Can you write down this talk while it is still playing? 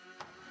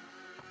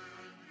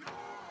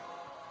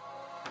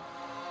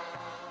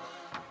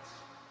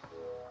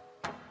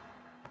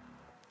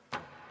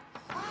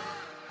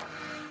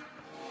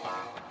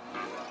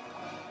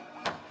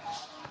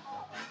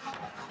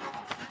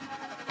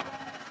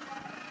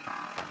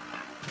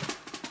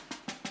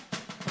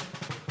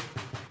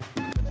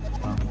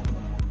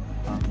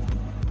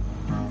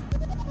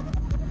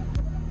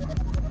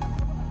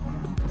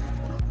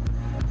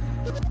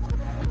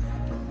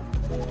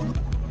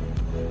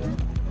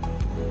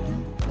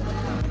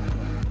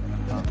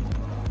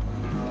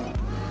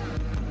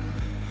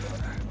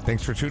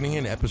Thanks for tuning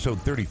in,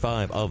 episode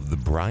 35 of The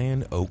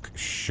Brian Oak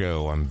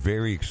Show. I'm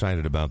very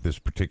excited about this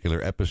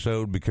particular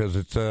episode because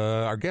it's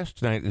our guest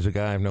tonight is a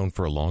guy I've known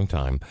for a long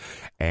time,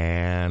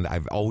 and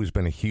I've always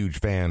been a huge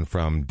fan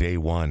from day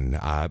one,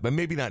 but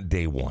maybe not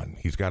day one.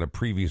 He's got a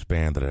previous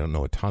band that I don't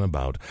know a ton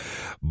about,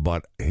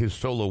 but his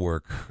solo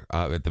work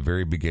at the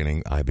very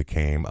beginning I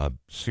became a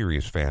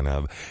serious fan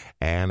of,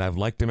 and I've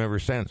liked him ever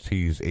since.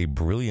 He's a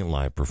brilliant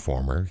live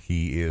performer.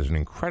 He is an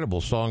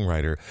incredible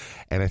songwriter,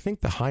 and I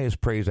think the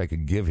highest praise I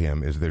could give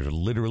him is there's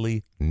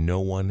literally no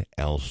one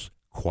else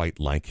quite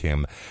like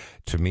him.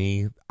 To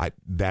me,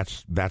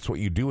 that's what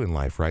you do in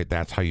life, right?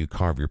 That's how you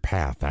carve your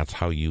path. That's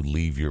how you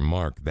leave your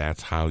mark.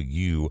 That's how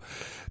you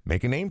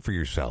make a name for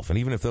yourself. And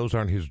even if those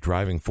aren't his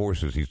driving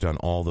forces, he's done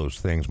all those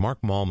things.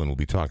 Mark Mallman will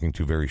be talking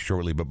to very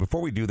shortly. But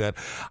before we do that,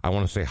 I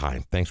want to say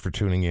hi. Thanks for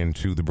tuning in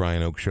to the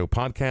Brian Oak Show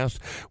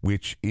podcast,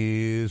 which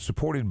is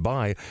supported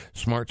by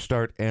Smart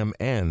Start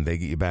MN. They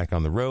get you back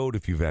on the road.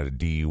 If you've had a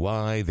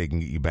DUI, they can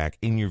get you back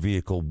in your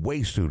vehicle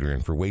way sooner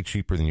and for way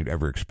cheaper than you'd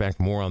ever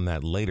expect. More on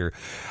that later.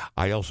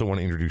 I also want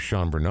to introduce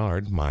Sean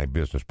Bernard, my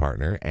business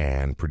partner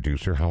and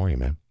producer. How are you,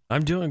 man?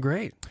 I'm doing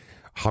great.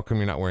 How come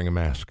you're not wearing a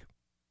mask?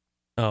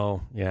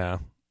 Oh, yeah.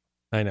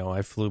 I know.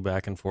 I flew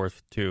back and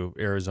forth to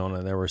Arizona,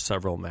 and there were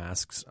several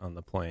masks on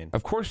the plane.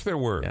 Of course there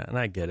were. Yeah, and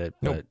I get it.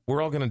 No, but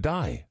we're all going to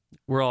die.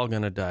 We're all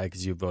going to die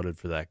because you voted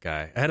for that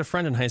guy. I had a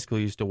friend in high school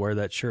who used to wear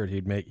that shirt.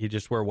 He'd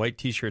just wear white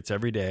T-shirts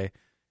every day,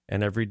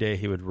 and every day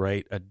he would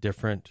write a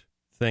different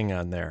thing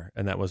on there,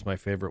 and that was my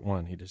favorite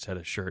one. He just had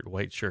a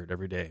white shirt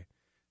every day.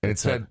 And it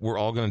said, we're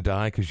all going to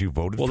die because you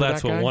voted for that guy? Well,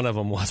 that's what one of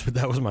them was, but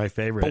that was my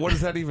favorite. But what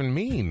does that even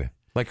mean?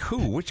 Like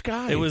who? Which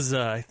guy? It was,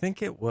 I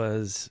think it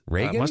was...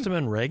 Reagan? Must have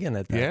been Reagan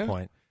at that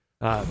point.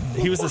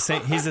 He was the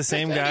same. He's the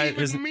same guy.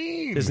 His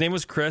name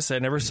was Chris. I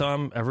never saw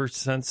him ever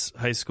since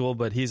high school,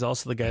 but he's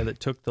also the guy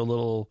that took the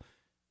little,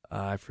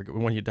 I forget,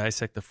 when you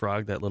dissect the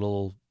frog, that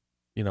little,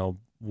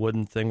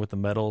 wooden thing with the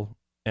metal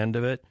end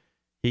of it.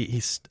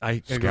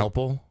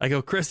 Scalpel? I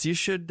go, Chris, you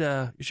should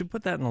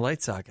put that in the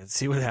light socket and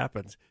see what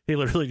happens. He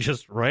literally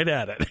just right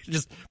at it.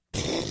 Just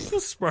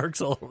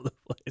sparks all over the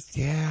place.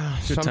 Yeah.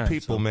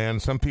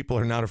 Some people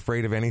are not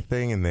afraid of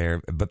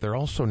anything but they're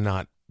also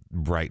not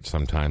bright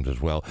sometimes as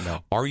well.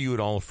 No. Are you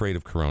at all afraid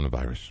of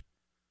coronavirus?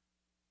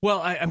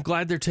 Well, I'm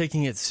glad they're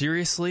taking it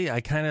seriously.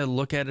 I kind of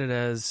look at it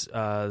as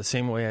the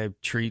same way I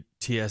treat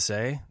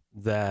TSA,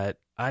 that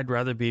I'd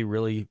rather be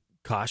really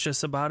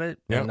cautious about it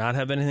and not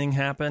have anything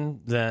happen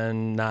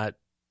than not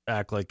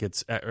act like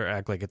it's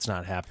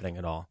not happening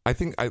at all. I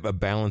think a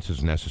balance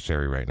is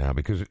necessary right now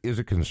because it is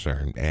a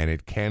concern and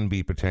it can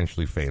be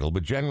potentially fatal,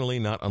 but generally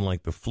not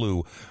unlike the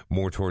flu,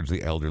 more towards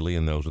the elderly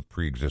and those with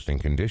pre-existing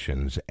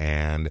conditions.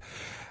 And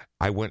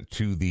I went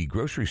to the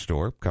grocery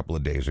store a couple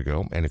of days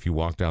ago, and if you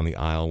walk down the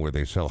aisle where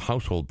they sell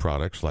household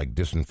products like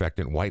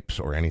disinfectant wipes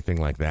or anything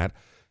like that,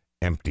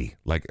 empty.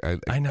 Like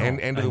I know,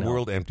 end of the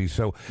world empty.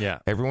 So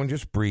everyone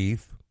just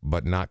breathe,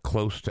 but not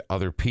close to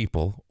other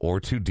people or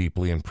too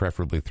deeply, and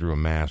preferably through a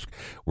mask.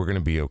 We're going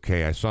to be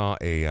okay. I saw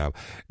a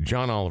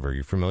John Oliver.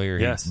 You're familiar?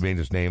 Yes. He made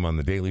his name on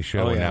The Daily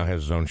Show and now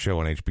has his own show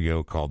on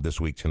HBO called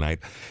This Week Tonight.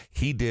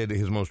 He did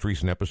his most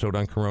recent episode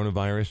on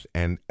coronavirus,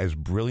 and as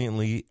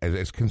brilliantly,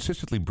 as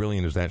consistently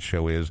brilliant as that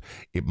show is,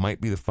 it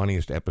might be the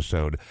funniest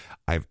episode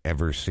I've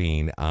ever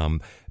seen.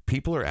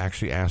 People are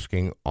actually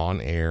asking on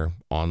air,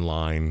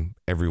 online,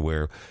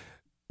 everywhere,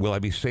 will I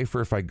be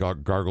safer if I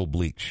gargle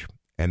bleach?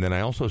 And then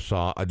I also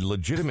saw a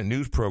legitimate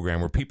news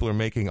program where people are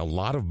making a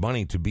lot of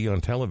money to be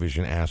on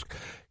television ask,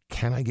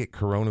 can I get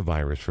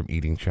coronavirus from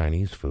eating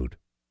Chinese food?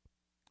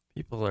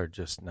 People are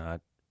just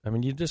not. I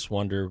mean, you just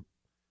wonder.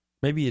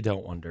 Maybe you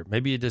don't wonder.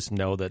 Maybe you just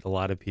know that a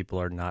lot of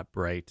people are not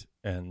bright,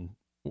 and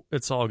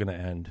it's all going to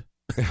end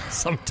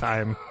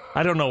sometime.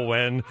 I don't know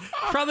when.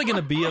 Probably going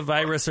to be a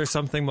virus or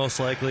something, most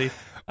likely.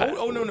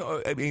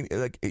 No. I mean,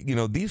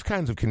 these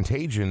kinds of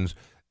contagions,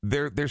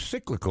 they're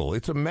cyclical.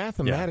 It's a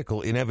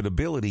mathematical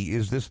inevitability.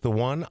 Is this the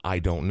one? I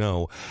don't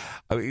know.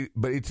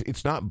 But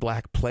it's not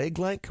Black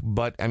Plague-like.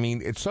 But, I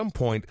mean, at some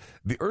point,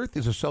 the Earth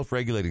is a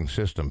self-regulating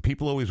system.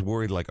 People always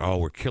worried like,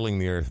 we're killing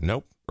the Earth.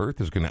 Nope. Earth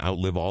is going to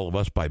outlive all of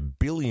us by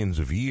billions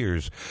of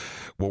years.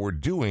 What we're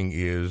doing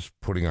is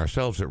putting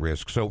ourselves at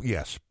risk. So,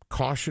 yes,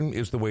 caution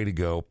is the way to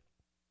go.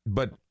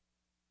 But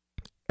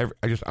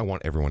I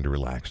want everyone to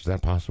relax. Is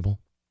that possible?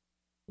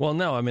 Well,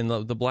 no. I mean,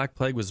 the Black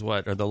Plague was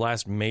the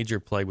last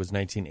major plague was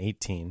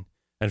 1918,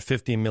 and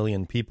 50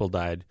 million people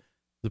died.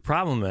 The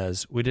problem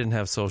is we didn't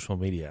have social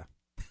media.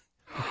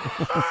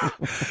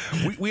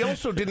 we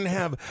also didn't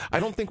have, I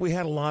don't think we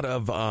had a lot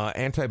of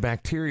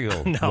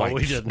antibacterial wipes.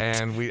 We didn't.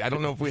 And I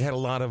don't know if we had a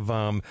lot of,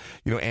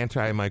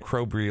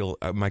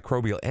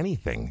 antimicrobial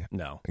anything.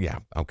 No. Yeah.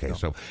 Okay. No.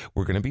 So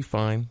we're going to be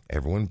fine.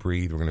 Everyone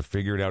breathe. We're going to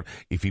figure it out.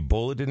 If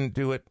Ebola didn't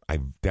do it, I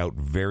doubt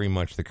very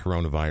much the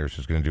coronavirus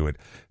is going to do it.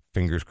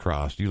 Fingers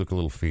crossed. You look a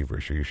little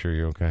feverish. Are you sure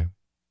you're okay?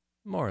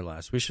 More or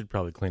less. We should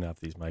probably clean off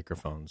these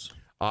microphones.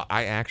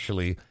 I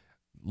actually,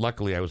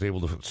 luckily, I was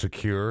able to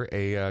secure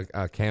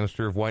a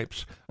canister of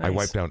wipes. Nice. I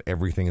wiped out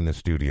everything in the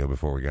studio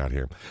before we got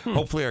here.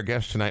 Hopefully, our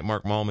guest tonight,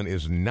 Mark Mallman,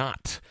 is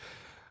not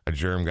a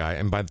germ guy.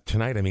 And by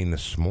tonight, I mean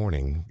this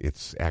morning.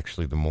 It's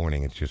actually the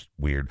morning. It's just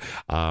weird.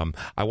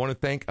 I want to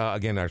thank,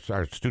 again, our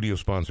studio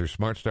sponsor,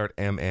 Smart Start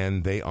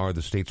MN. They are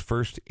the state's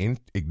first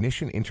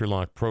ignition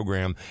interlock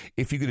program.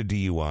 If you get a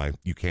DUI,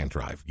 you can't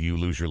drive. You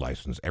lose your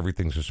license.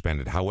 Everything's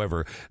suspended.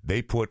 However,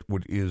 they put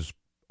what is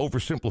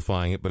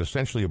oversimplifying it, but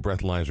essentially a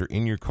breathalyzer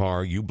in your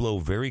car. You blow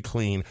very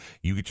clean.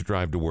 You get to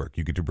drive to work.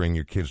 You get to bring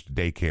your kids to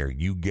daycare.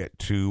 You get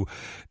to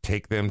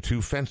take them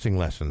to fencing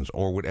lessons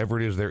or whatever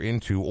it is they're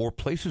into, or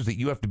places that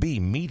you have to be,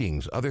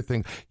 meetings, other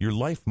things. Your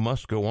life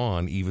must go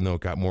on, even though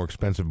it got more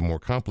expensive and more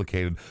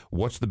complicated.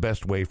 What's the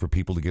best way for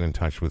people to get in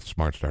touch with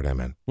Smart Start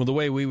MN? Well, the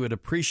way we would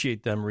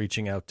appreciate them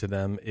reaching out to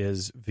them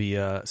is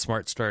via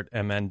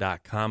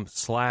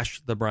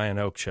smartstartmn.com/The Brian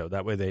Oak Show.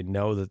 That way they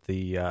know that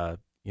the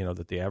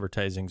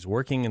advertising's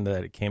working and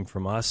that it came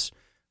from us.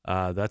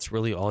 That's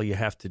really all you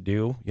have to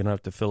do. You don't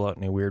have to fill out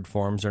any weird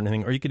forms or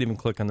anything. Or you could even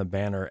click on the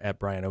banner at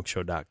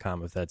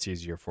brianoakshow.com if that's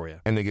easier for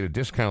you. And they get a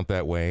discount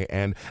that way.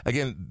 And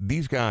again,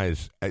 these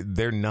guys,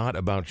 they're not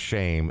about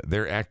shame.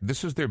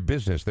 This is their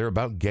business. They're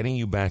about getting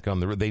you back on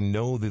the road. They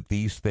know that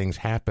these things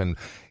happen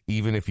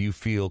even if you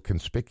feel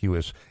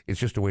conspicuous. It's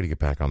just a way to get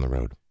back on the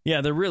road.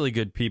 Yeah, they're really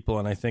good people,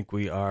 and I think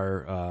we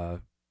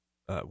are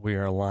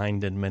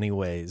aligned in many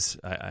ways,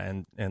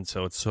 and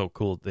so it's so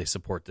cool they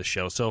support the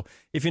show. So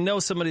if you know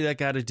somebody that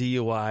got a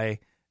DUI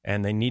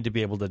and they need to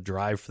be able to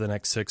drive for the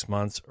next 6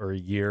 months or a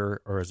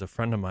year, or as a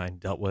friend of mine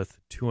dealt with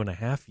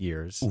 2.5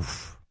 years,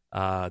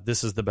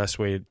 this is the best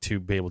way to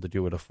be able to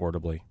do it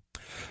affordably.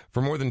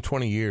 For more than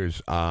 20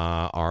 years,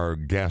 our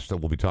guest that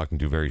we'll be talking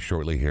to very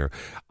shortly here,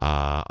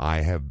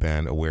 I have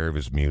been aware of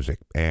his music.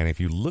 And if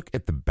you look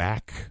at the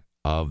back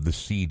of the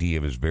CD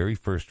of his very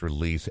first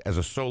release as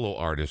a solo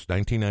artist,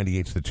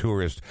 1998's The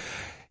Tourist,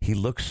 he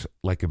looks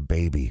like a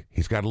baby.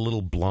 He's got a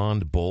little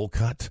blonde bowl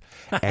cut,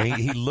 and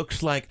he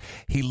looks like,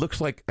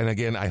 and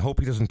again, I hope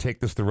he doesn't take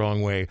this the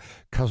wrong way,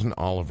 Cousin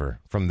Oliver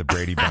from the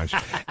Brady Bunch,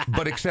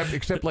 but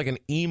except like an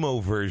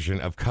emo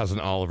version of Cousin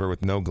Oliver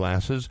with no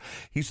glasses.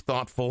 He's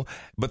thoughtful,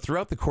 but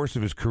throughout the course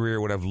of his career,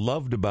 what I've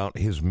loved about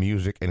his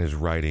music and his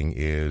writing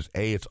is,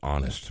 A, it's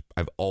honest.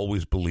 I've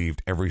always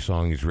believed every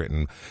song he's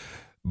written,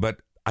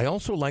 but I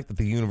also like that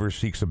the universe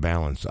seeks a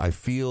balance. I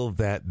feel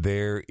that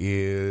there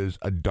is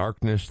a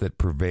darkness that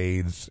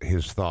pervades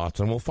his thoughts,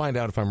 and we'll find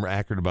out if I'm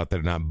accurate about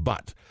that or not,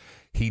 but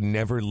he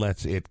never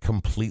lets it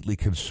completely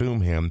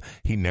consume him.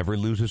 He never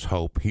loses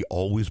hope. He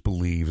always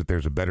believes that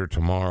there's a better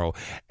tomorrow,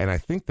 and I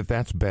think that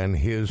that's been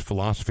his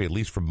philosophy, at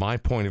least from my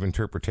point of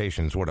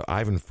interpretation. It's what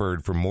I've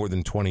inferred for more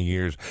than 20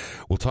 years.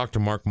 We'll talk to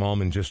Mark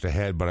Mallman just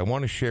ahead, but I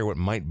want to share what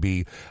might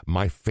be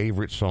my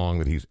favorite song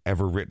that he's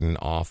ever written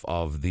off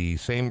of the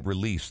same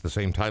release, the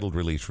same titled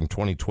release from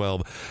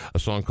 2012, a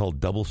song called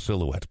Double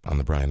Silhouette on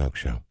The Brian Oak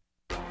Show.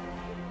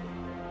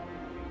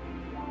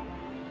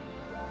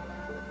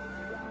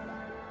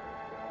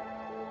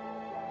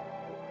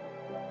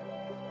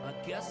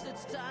 Guess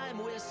it's time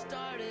we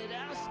started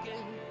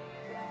asking,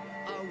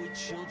 are we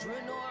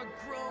children or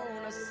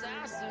grown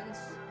assassins?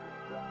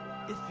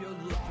 If you're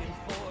looking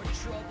for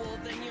trouble,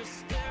 then you're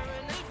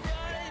staring it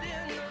right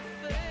in the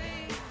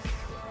face.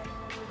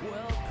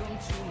 Welcome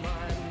to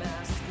my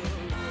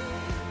masquerade.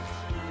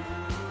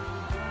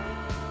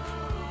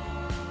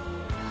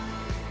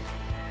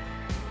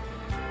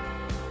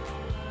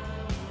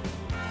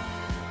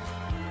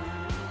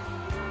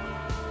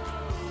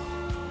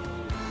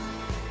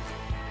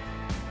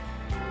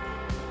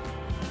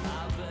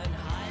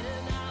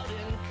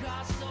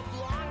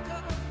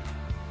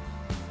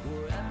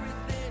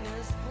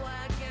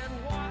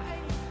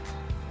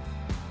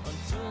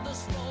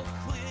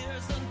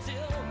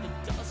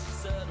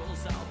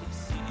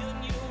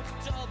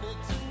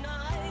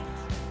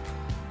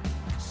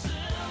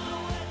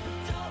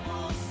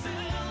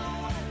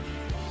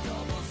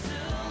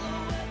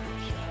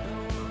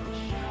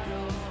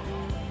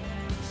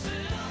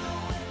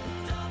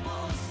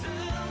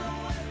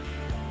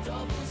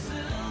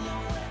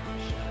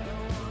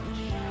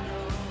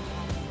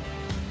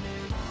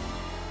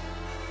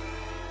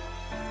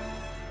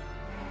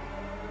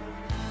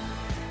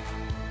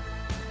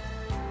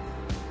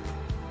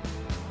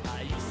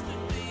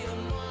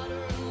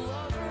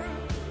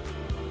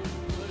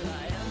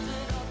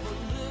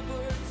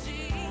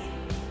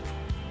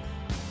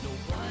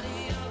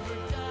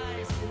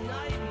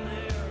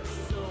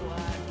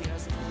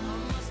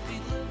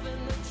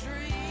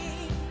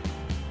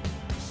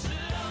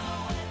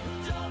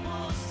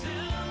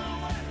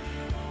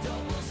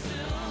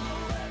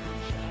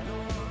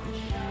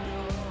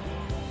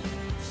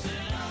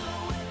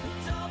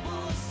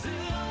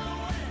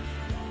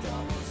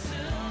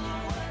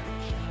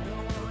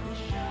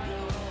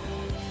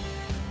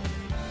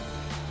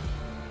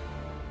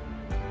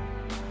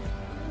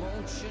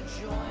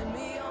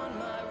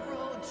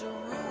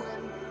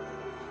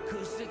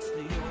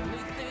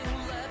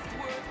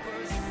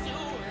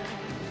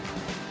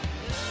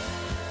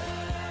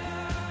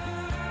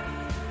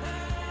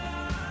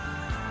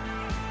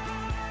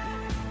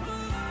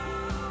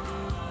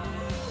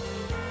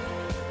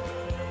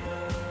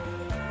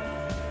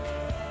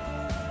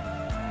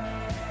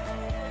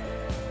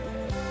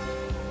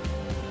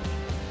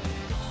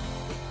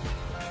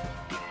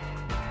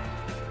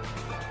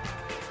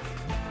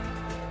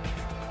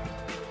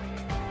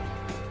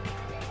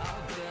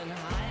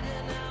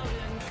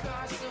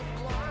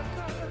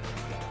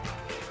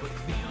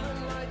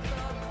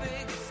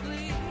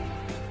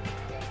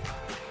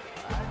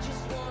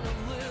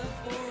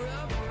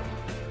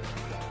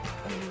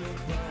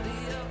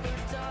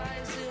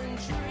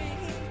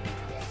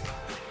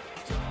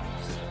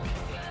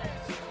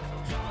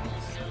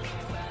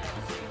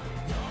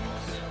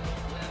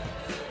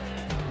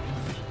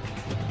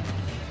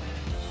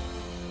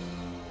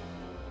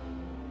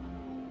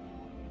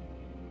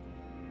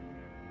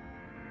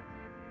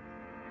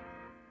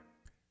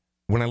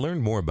 When I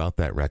learned more about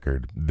that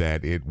record,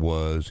 that it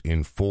was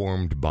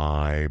informed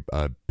by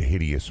a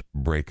hideous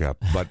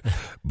breakup,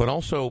 but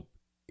also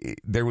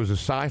there was a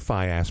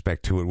sci-fi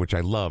aspect to it, which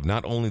I love.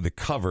 Not only the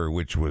cover,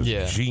 which was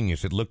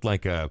genius, it looked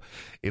like a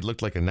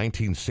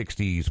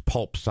 1960s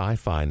pulp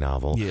sci-fi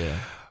novel. Yeah.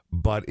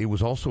 But it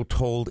was also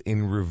told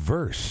in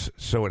reverse,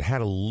 so it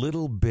had a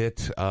little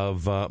bit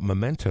of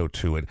memento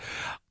to it.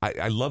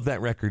 I love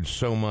that record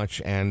so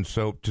much, and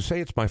so to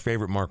say it's my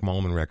favorite Mark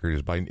Mallman record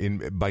is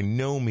by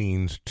no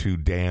means to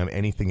damn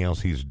anything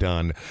else he's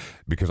done,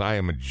 because I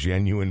am a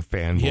genuine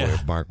fanboy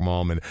of Mark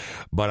Mallman.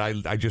 But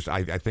I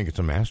think it's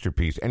a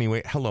masterpiece.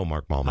 Anyway, hello,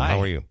 Mark Mallman. Hi.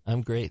 How are you?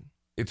 I'm great.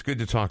 It's good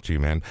to talk to you,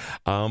 man.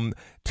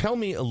 Tell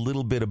me a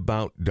little bit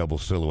about Double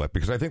Silhouette,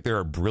 because I think there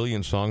are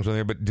brilliant songs on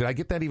there, but did I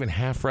get that even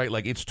half right?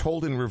 Like, it's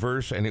told in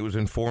reverse, and it was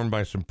informed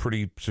by some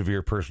pretty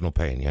severe personal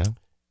pain, yeah?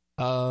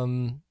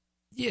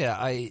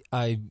 Yeah,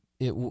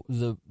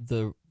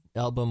 the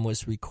album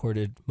was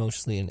recorded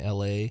mostly in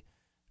L.A.,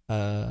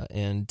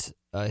 and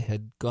I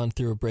had gone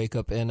through a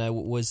breakup, and I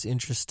was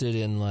interested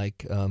in,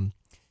 like,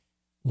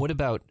 what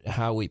about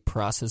how we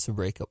process a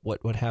breakup?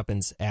 What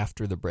happens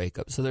after the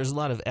breakup? So there's a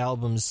lot of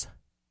albums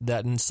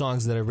and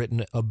songs that are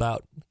written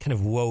about kind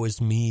of woe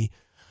is me,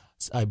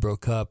 I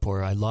broke up,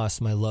 or I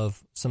lost my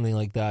love, something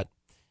like that.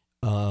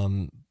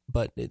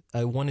 But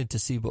I wanted to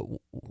see, but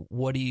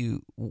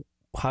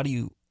how do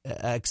you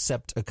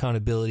accept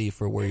accountability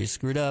for where you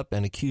screwed up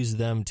and accuse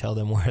them, tell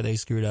them where they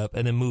screwed up,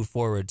 and then move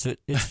forward? So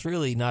it's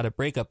really not a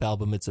breakup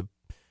album. It's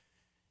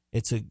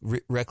a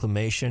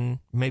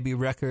reclamation, maybe,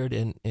 record,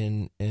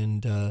 and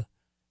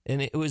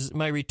it was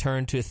my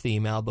return to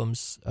theme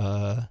albums.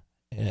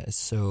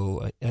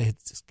 So I had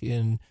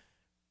in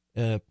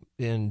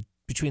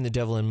Between the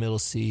Devil and Middle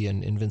Sea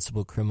and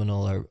Invincible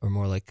Criminal are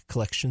more like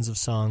collections of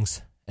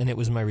songs, and it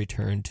was my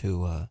return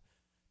to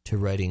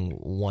writing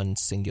one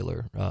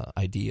singular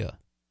idea.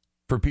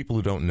 For people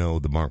who don't know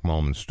the Mark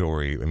Mallman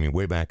story, I mean,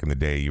 way back in the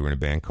day, you were in a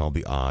band called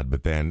The Odd,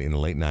 but then in the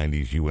late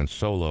 90s, you went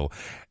solo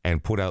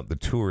and put out The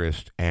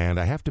Tourist. And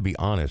I have to be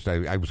honest,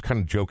 I was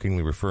kind of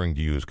jokingly referring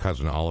to you as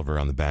Cousin Oliver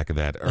on the back of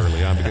that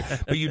early on.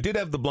 But you did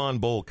have the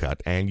blonde bowl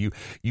cut, and you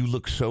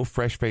look so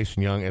fresh-faced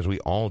and young, as we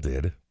all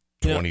did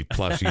 20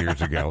 plus years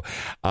ago.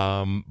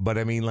 But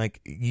I mean,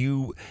 like,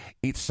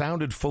 it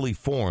sounded fully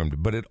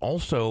formed, but it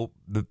also,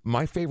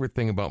 my favorite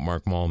thing about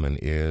Mark Mallman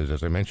is,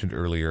 as I mentioned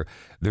earlier,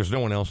 there's no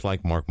one else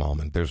like Mark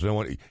Mallman. There's no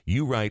one.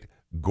 You write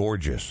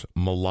gorgeous,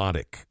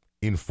 melodic,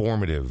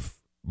 informative,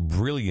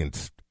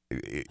 brilliant,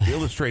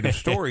 illustrative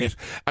stories.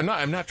 I'm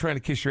not trying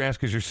to kiss your ass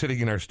because you're sitting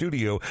in our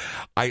studio.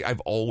 I've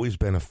always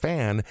been a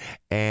fan,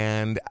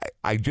 and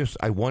I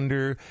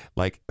wonder,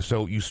 like,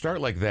 so you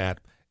start like that.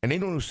 And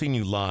anyone who's seen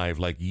you live,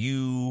 like,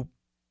 you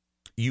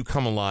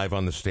come alive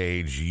on the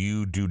stage.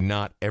 You do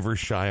not ever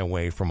shy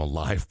away from a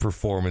live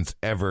performance,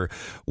 ever.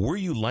 Were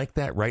you like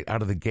that right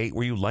out of the gate?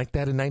 Were you like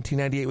that in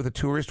 1998 with The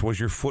Tourist? Was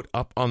your foot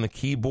up on the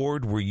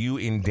keyboard? Were you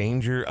in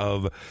danger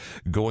of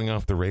going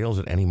off the rails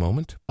at any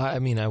moment? I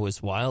mean, I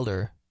was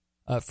wilder,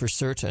 for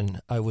certain.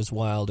 I was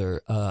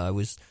wilder. I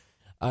was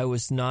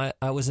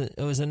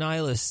a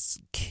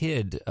nihilist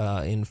kid,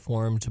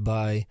 informed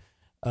by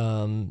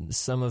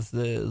some of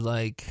the,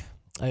 like,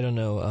 I don't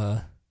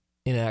know,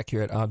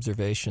 inaccurate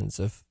observations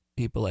of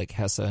people like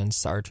Hesse and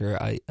Sartre.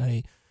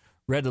 I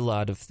read a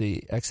lot of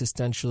the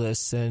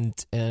existentialists,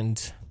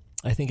 and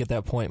I think at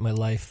that point in my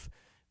life,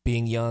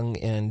 being young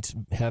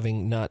and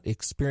having not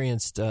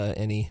experienced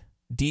any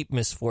deep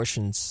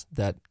misfortunes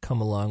that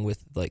come along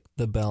with, like,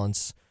 the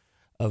balance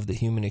of the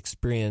human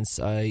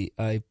experience, I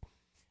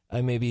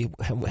maybe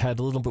had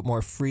a little bit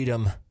more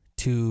freedom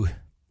to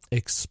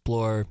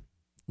explore,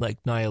 like,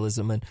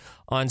 nihilism. And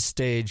on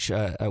stage,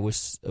 I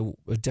was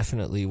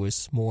definitely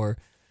was more.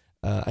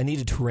 I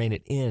needed to rein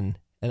it in,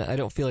 and I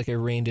don't feel like I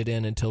reined it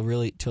in until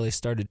I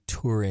started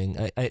touring.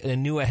 I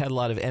knew I had a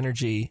lot of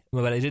energy,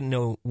 but I didn't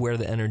know where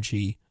the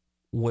energy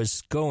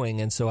was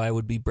going, and so I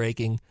would be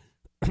breaking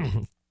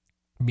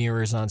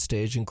mirrors on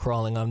stage and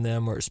crawling on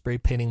them, or spray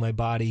painting my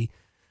body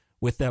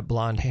with that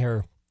blonde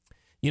hair.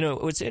 You know,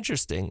 what's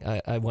interesting,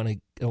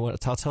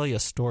 I'll tell you a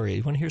story.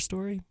 You want to hear a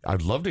story?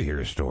 I'd love to hear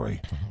a story.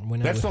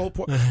 That's the whole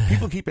point.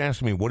 People keep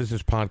asking me, what is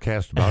this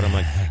podcast about? I'm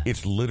like,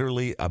 it's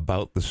literally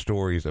about the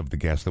stories of the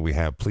guests that we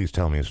have. Please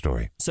tell me a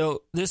story.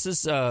 So this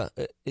is, some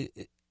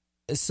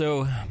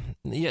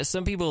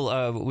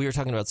people, we were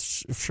talking about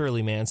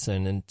Shirley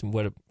Manson and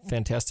what a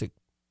fantastic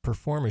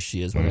performer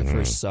she is. When I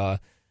first saw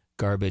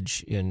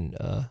Garbage in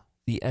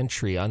the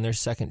entry on their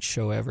second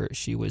show ever,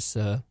 she was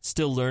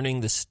still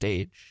learning the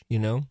stage, you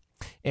know?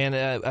 And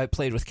I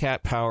played with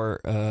Cat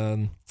Power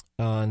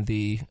on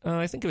the,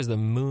 I think it was the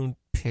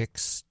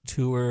Moonpix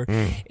tour,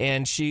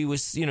 and she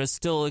was, you know,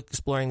 still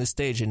exploring the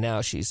stage, and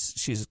now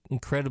she's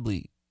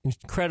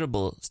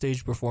incredible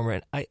stage performer.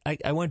 And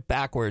I went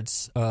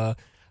backwards. I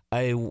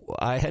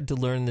had to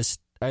learn this.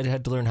 I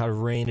had to learn how to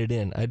rein it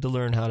in. I had to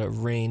learn how to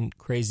rein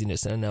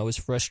craziness, and I was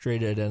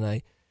frustrated,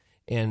 and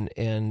and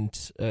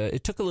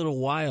it took a little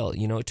while.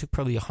 You know, it took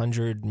probably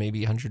 100,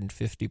 maybe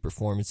 150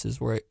 performances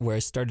where I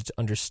started to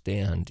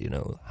understand. You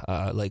know,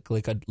 like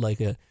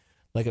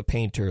a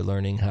painter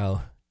learning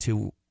how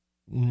to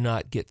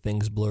not get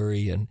things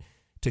blurry and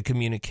to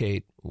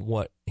communicate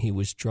what he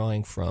was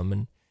drawing from.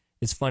 And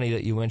it's funny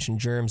that you mentioned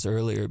Germs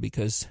earlier,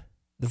 because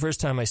the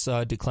first time I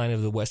saw Decline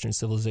of the Western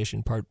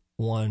Civilization Part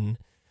 1,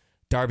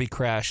 Darby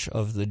Crash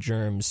of the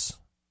Germs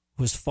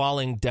was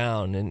falling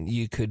down, and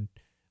you could,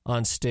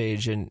 on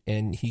stage, and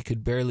he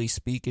could barely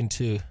speak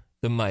into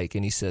the mic,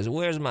 and he says,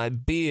 "Where's my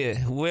beer?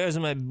 Where's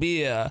my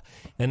beer?"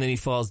 And then he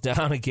falls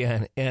down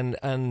again,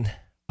 and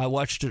I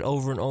watched it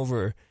over and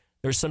over.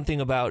 There's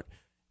something about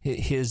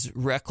his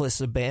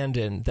reckless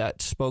abandon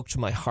that spoke to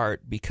my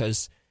heart,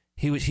 because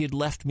he had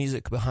left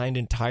music behind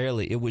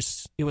entirely. It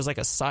was like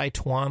a Cy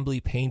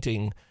Twombly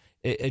painting.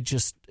 It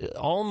just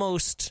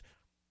almost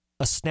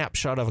a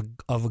snapshot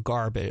of a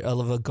garbage,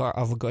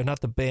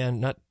 not the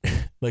band, not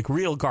like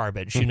real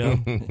garbage, you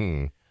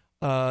know.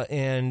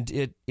 And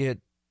it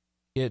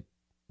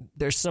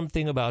there's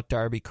something about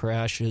Darby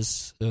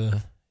Crash's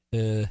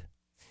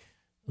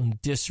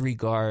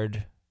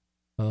disregard,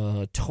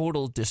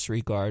 total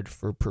disregard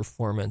for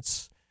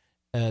performance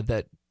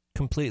that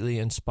completely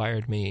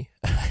inspired me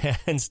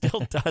and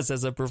still does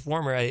as a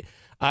performer.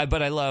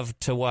 But I love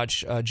to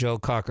watch Joe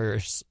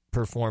Cocker's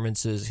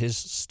performances, his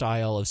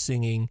style of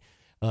singing,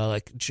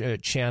 like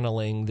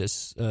channeling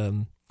this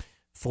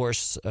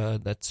force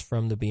that's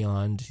from the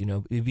beyond, you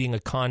know, being a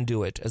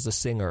conduit as a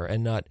singer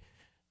and not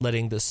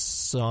letting the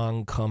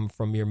song come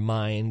from your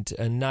mind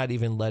and not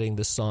even letting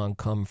the song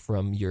come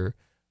from your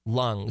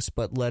lungs,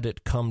 but let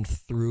it come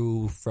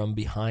through from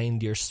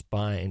behind your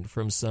spine,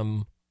 from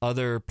some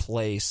other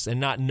place, and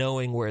not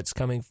knowing where it's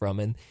coming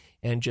from,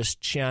 and just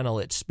channel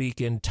it,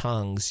 speak in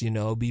tongues, you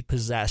know, be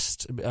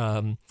possessed.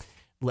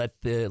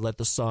 Let the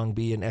song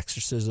be an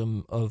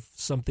exorcism of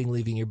something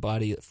leaving your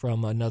body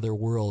from another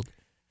world.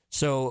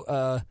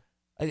 So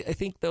I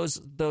think that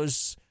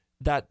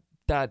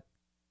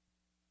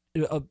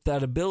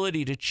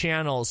ability to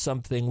channel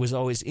something was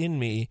always in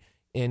me.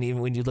 And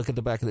even when you look at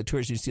the back of the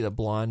tours, you see the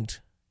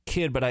blonde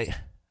kid, but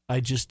I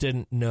just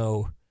didn't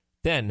know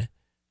then.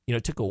 You know,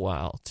 it took a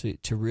while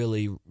to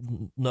really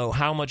know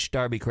how much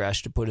Darby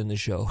Crash to put in the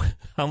show,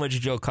 how much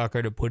Joe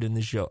Cocker to put in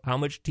the show, how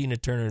much Tina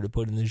Turner to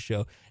put in the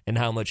show, and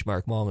how much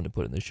Mark Mallman to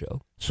put in the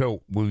show.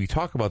 So when we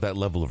talk about that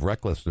level of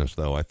recklessness,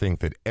 though, I think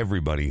that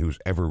everybody who's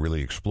ever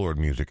really explored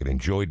music and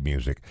enjoyed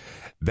music,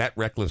 that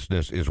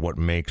recklessness is what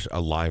makes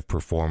a live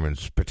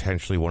performance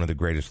potentially one of the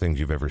greatest things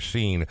you've ever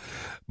seen.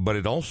 But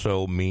it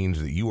also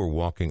means that you are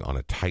walking on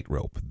a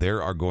tightrope.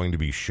 There are going to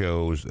be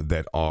shows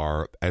that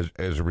are, as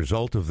a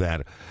result of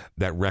that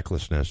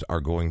recklessness,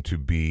 are going to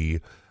be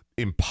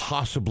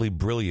impossibly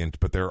brilliant,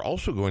 but there are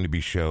also going to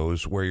be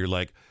shows where you're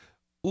like,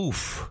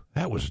 oof,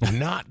 that was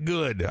not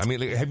good. I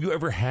mean, like, have you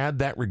ever had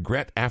that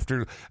regret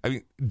after? I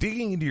mean,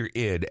 digging into your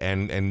id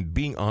and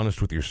being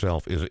honest with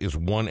yourself is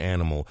one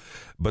animal,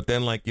 but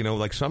then, like, you know,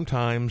 like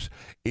sometimes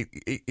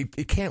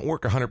it can't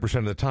work 100%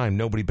 of the time.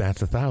 Nobody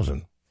bats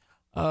 1,000.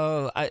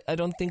 I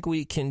don't think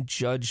we can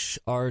judge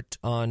art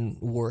on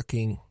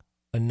working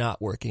and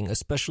not working,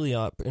 especially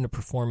in a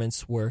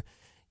performance where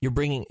you're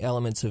bringing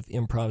elements of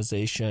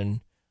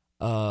improvisation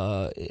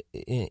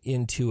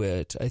into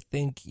it. I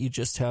think you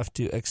just have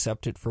to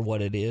accept it for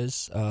what it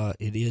is.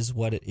 It is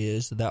what it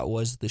is. That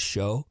was the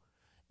show,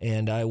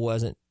 and I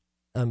wasn't.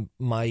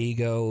 My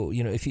ego,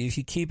 you know, if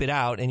you keep it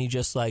out and you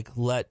just like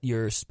let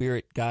your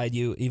spirit guide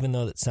you, even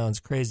though that sounds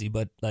crazy,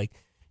 but like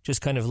just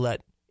kind of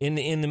let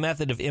in the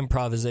method of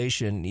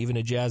improvisation, even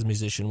a jazz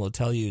musician will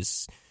tell you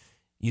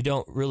you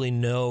don't really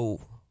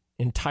know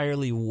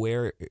entirely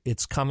where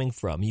it's coming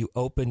from. You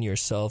open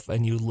yourself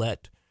and you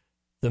let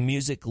the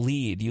music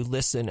lead. You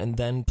listen and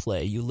then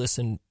play. You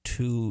listen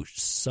to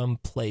some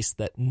place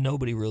that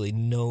nobody really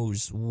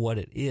knows what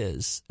it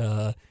is.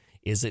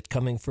 Is it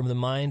coming from the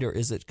mind, or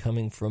is it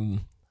coming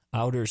from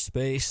outer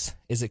space?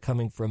 Is it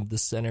coming from the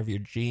center of your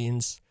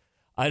genes?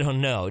 I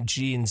don't know.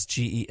 Genes,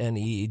 GENEJENS,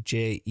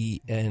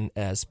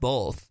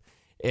 both.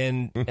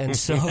 And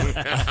so,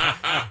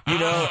 you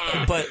know,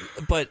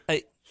 but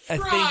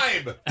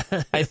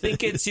I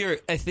think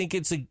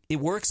it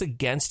works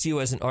against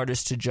you as an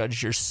artist to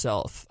judge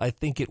yourself. I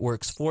think it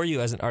works for you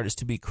as an artist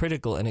to be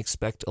critical and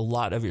expect a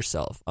lot of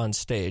yourself on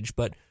stage.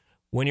 But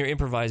when you're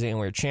improvising and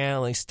we're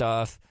channeling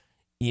stuff,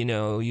 you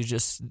know,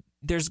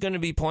 there's going to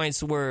be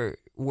points where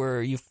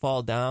you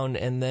fall down,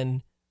 and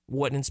then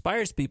what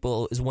inspires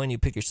people is when you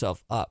pick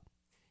yourself up.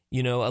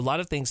 You know, a lot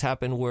of things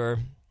happen where,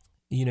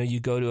 you know, you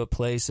go to a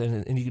place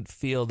and you can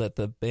feel that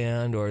the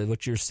band or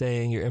what you're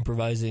saying, you're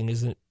improvising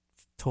isn't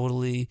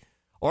totally,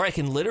 or I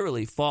can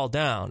literally fall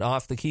down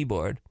off the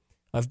keyboard.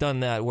 I've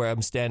done that where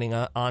I'm standing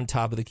on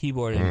top of the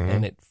keyboard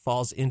and it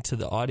falls into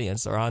the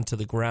audience or onto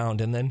the ground,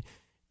 and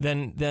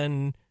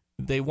then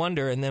they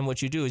wonder, and then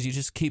what you do is you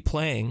just keep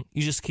playing,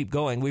 you just keep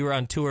going. We were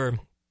on tour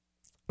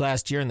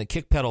last year and the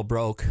kick pedal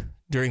broke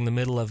during the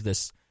middle of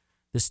this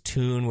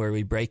tune where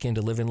we break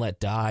into Live and Let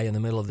Die in the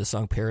middle of the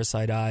song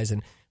Parasite Eyes,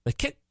 and the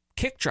kick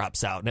kick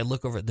drops out. And I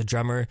look over at the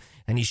drummer,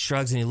 and he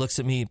shrugs, and he looks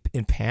at me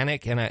in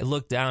panic, and I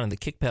look down, and the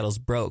kick pedals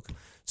broke.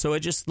 So I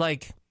just,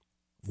 like,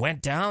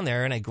 went down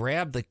there, and I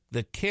grabbed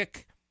the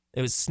kick.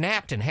 It was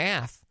snapped in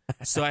half.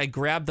 So I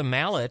grabbed the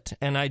mallet,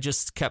 and I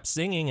just kept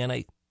singing, and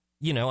I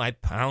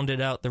pounded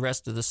out the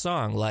rest of the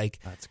song. Like,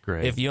 that's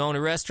great. If you own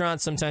a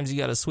restaurant, sometimes you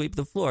got to sweep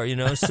the floor,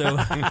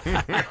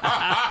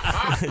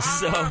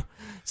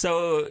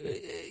 So,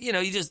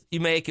 you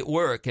make it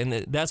work. And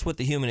that's what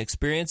the human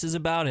experience is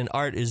about. And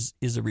art is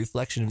a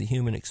reflection of the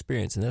human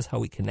experience. And that's how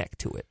we connect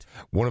to it.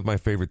 One of my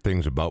favorite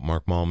things about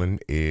Mark Mallman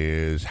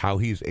is how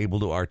he's able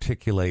to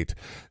articulate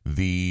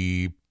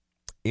the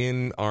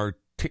inarticulable.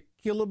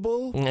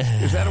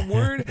 Is that a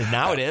word?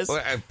 Now it is.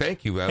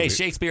 Thank you. Hey,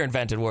 Shakespeare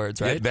invented words,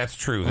 right? Yeah, that's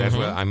true. That's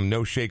what, I'm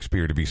no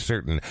Shakespeare, to be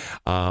certain.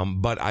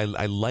 But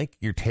I like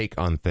your take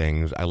on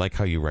things. I like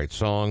how you write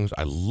songs.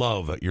 I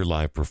love your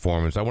live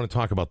performance. I want to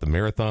talk about the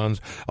marathons.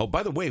 Oh,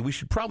 by the way, we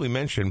should probably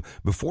mention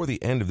before the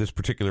end of this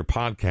particular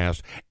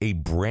podcast a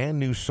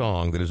brand new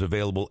song that is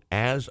available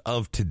as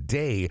of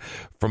today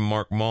from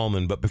Mark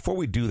Mallman. But before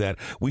we do that,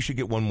 we should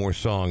get one more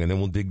song, and then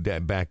we'll dig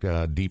back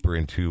deeper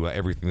into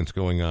everything that's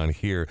going on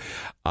here.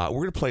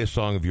 We're going to play a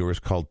song of yours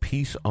called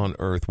Peace on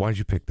Earth. Why did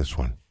you pick this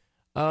one?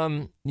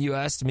 You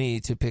asked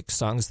me to pick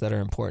songs that are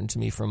important to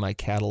me from my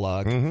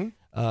catalog.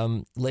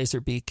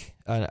 Laserbeak,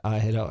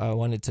 I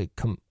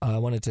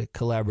wanted to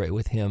collaborate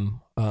with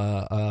him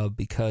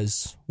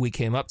because we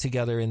came up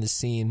together in the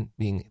scene,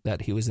 being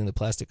that he was in the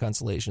Plastic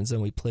Constellations, and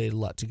we played a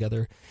lot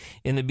together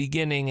in the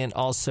beginning. And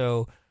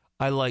also,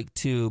 I like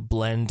to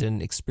blend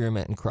and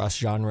experiment and cross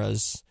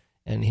genres,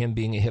 and him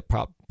being a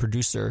hip-hop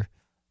producer,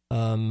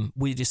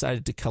 we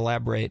decided to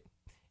collaborate.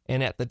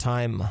 And at the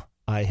time,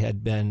 I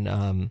had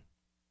been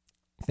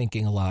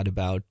thinking a lot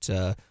about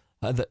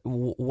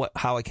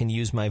how I can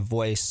use my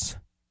voice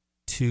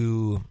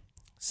to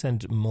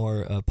send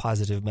more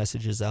positive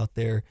messages out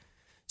there.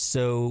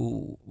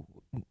 So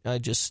I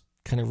just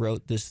kind of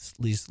wrote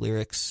these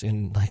lyrics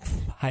in like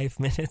 5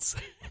 minutes.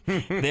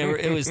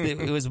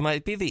 It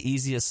might be the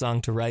easiest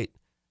song to write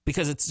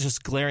because it's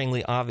just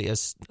glaringly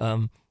obvious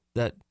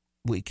that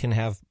we can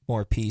have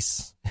more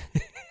peace.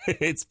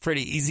 It's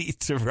pretty easy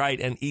to write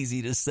and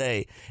easy to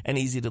say and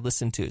easy to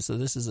listen to. So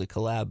this is a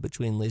collab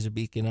between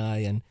Laserbeak and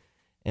I,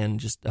 and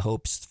just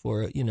hopes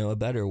for, a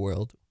better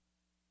world.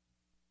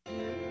 I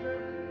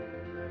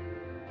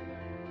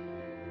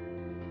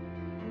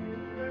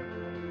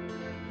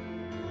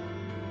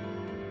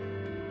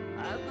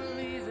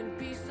believe in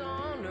peace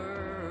on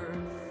earth,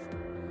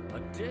 a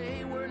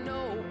day where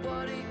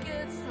nobody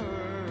gets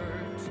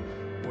hurt,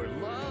 where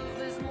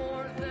love is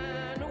more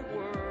than a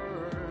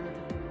word.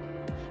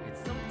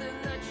 It's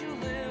something that you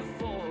live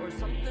for,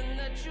 something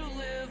that you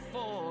live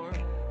for.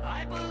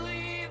 I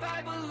believe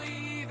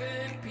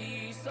in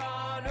peace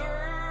on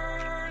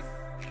earth.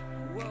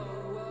 Whoa,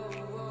 whoa,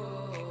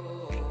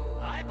 whoa.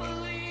 I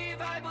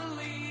believe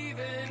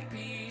in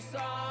peace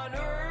on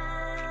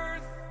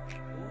earth.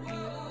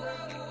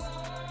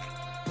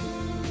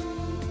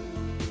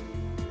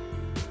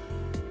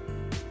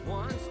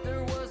 Once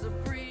there was a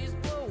breeze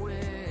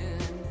blowing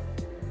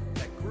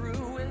that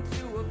grew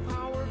into a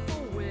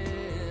powerful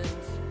wind.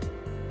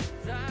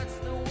 That's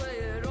the way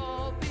it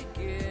all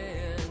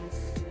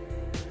begins.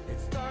 It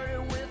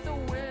started with a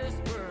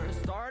whisper,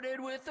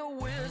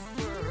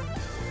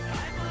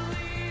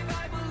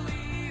 I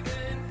believe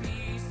in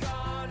peace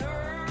on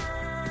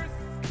earth.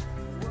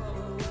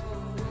 Whoa,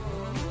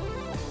 whoa,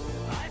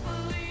 whoa. I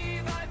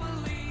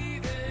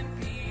believe in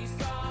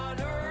peace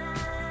on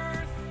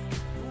earth.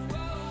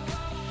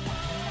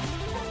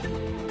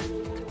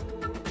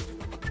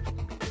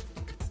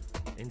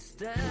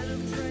 Instead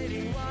of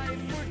trading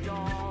life for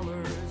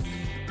dollars,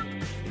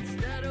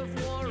 instead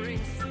of warring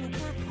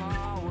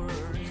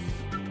superpowers,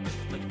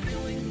 the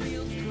killing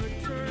fields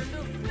could turn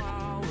to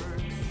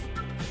flowers.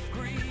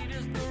 Greed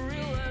is the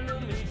real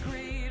enemy,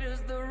 greed is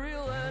the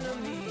real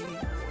enemy.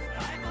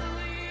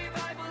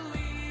 I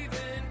believe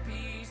in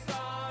peace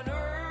on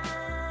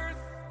earth.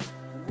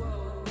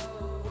 Whoa,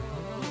 whoa, whoa.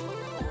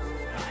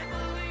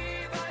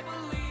 I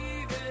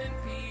believe in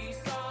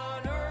peace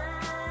on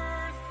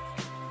earth.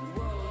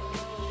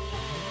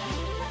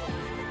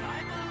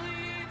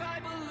 I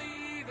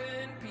believe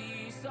in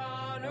peace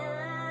on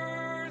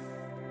earth.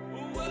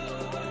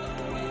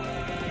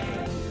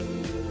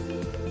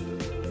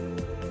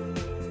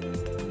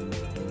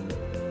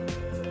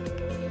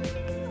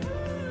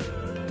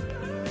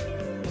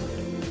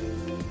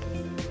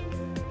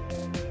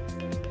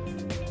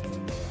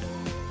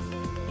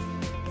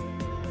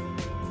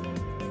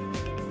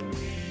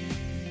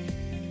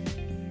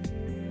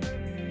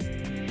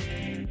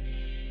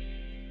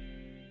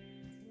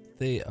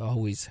 They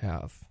always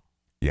have.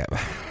 Yeah.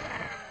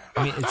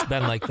 I mean, it's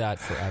been like that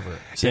forever.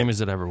 Same as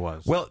it ever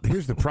was. Well,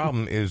 here's the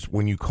problem is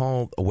when you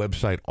call a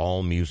website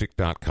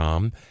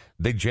allmusic.com,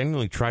 they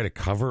genuinely try to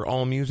cover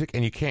all music,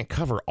 and you can't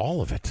cover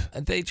all of it.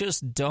 They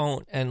just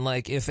don't. And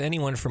like, if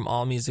anyone from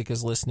All Music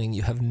is listening,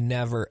 you have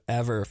never,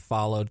 ever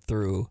followed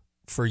through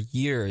for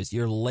years.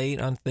 You're late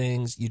on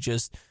things.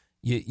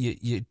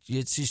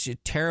 It's just you're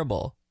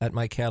terrible at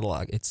my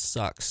catalog. It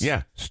sucks.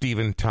 Yeah,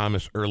 Stephen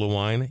Thomas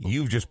Erlewine,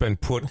 you've just been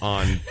put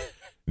on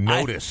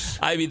notice.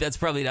 I mean, that's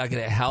probably not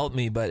going to help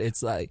me, but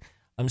it's like,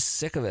 I'm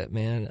sick of it,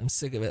 man. I'm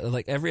sick of it.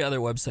 Like, every other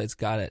website's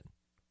got it.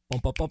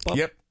 Bump, bump, bump, bump.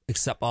 Yep.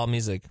 Except All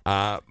Music.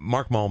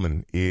 Mark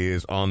Mallman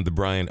is on the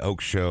Brian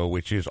Oak Show,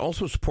 which is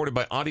also supported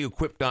by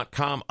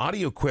AudioQuip.com.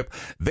 AudioQuip,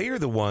 they are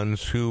the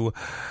ones who...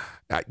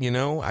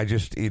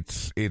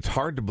 it's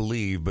hard to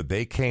believe, but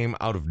they came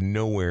out of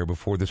nowhere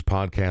before this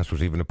podcast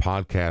was even a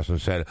podcast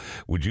and said,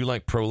 would you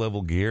like pro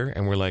level gear?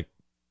 And we're like,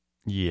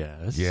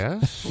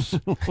 yes.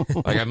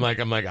 But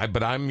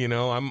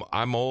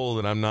I'm old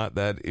and I'm not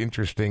that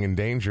interesting and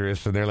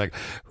dangerous. And they're like,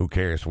 who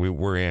cares?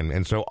 We're in.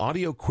 And so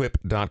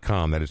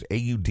audioquip.com, that is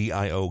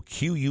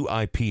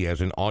AUDIOQUIP as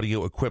in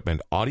audio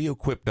equipment,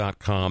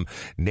 audioquip.com.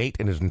 Nate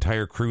and his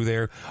entire crew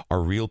there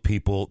are real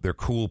people. They're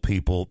cool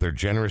people. They're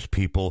generous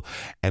people,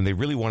 and they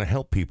really want to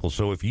help people.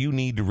 So if you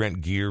need to rent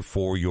gear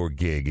for your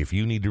gig, if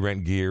you need to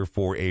rent gear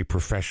for a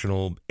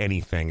professional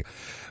anything,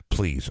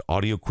 please,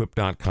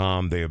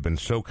 audioquip.com. They have been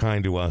so kind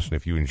to us, and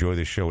if you enjoy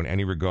this show in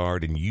any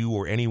regard, and you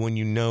or anyone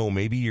you know,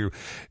 maybe your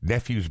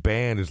nephew's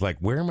band is like,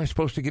 where am I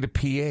supposed to get a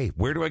PA?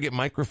 Where do I get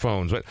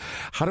microphones?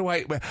 How do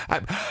I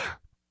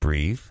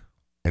breathe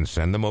and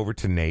send them over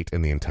to Nate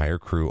and the entire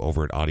crew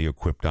over at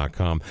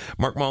audioquip.com.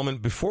 Mark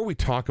Mallman, before we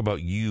talk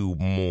about you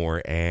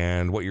more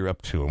and what you're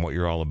up to and what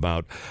you're all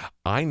about,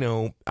 I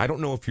don't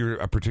know if you're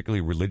a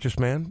particularly religious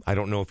man. I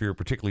don't know if you're a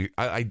particularly...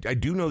 I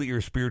do know that you're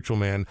a spiritual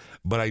man,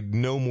 but I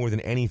know more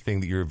than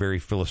anything that you're a very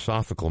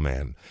philosophical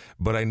man.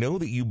 But I know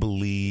that you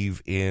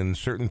believe in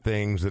certain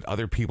things that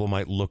other people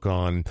might look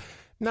on,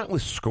 not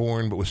with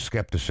scorn, but with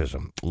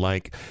skepticism.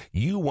 Like,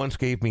 you once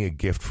gave me a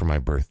gift for my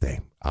birthday.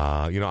 You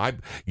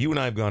and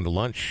I have gone to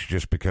lunch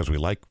just because we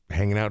like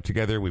hanging out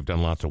together. We've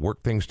done lots of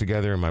work things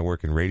together in my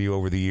work in radio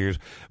over the years.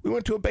 We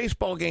went to a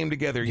baseball game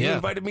together. You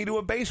invited me to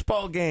a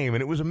baseball game,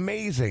 and it was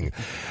amazing.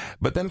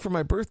 But then for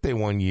my birthday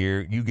one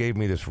year, you gave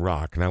me this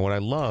rock. Now, what I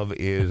love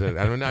is,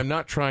 I'm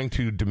not trying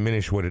to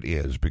diminish what it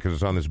is because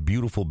it's on this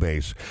beautiful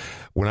base.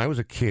 When I was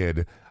a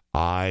kid,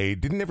 I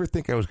didn't ever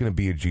think I was going to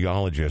be a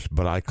geologist,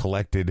 but I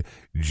collected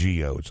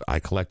geodes. I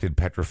collected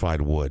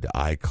petrified wood.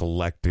 I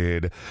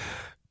collected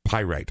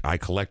pyrite. I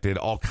collected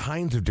all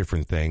kinds of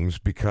different things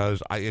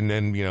because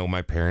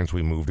my parents,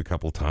 we moved a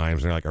couple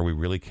times, and they're like, are we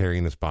really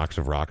carrying this box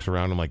of rocks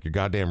around? I'm like, you're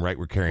goddamn right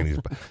we're carrying these.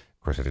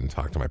 Of course, I didn't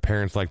talk to my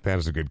parents like that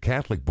as a good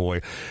Catholic boy,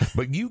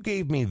 but you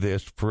gave me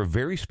this for a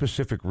very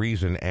specific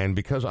reason, and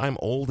because I'm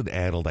old and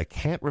addled, I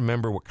can't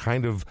remember what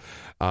kind of,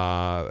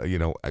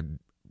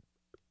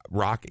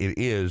 rock it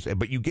is,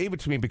 but you gave it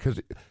to me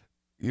because,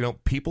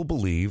 people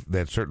believe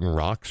that certain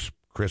rocks,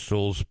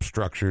 crystals,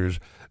 structures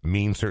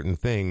mean certain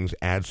things,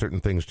 add certain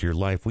things to your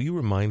life. Will you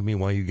remind me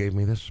why you gave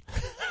me this?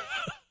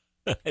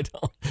 I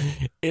don't.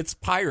 It's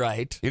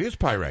pyrite. It is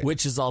pyrite.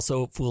 Which is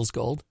also fool's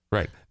gold.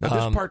 Right.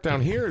 Now, this part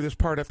down here, or this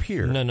part up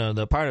here? No.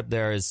 The part up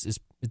there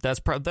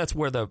that's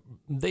where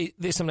they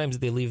sometimes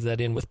they leave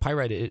that in with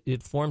pyrite.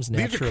 It forms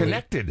naturally. These are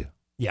connected.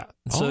 Yeah.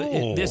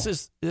 So this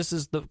is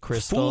the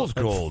crystal. Fool's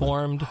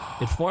gold.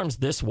 It forms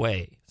this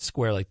way,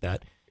 square like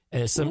that.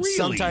 And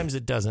sometimes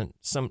it doesn't.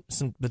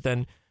 But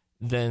then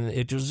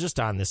it was just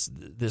on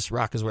this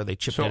rock is where they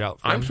chipped it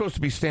out from. I'm supposed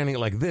to be standing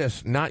like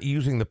this, not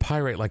using the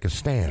pyrite like a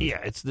stand. Yeah,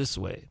 it's this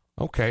way.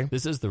 Okay.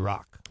 This is the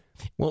rock.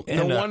 Well,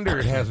 no wonder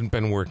it hasn't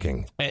been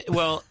working.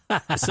 So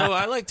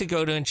I like to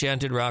go to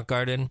Enchanted Rock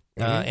Garden,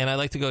 and I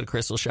like to go to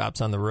crystal shops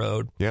on the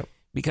road. Yep.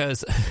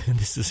 Because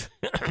this is...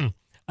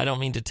 I don't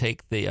mean to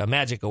take the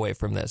magic away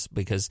from this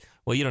because,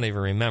 well, you don't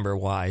even remember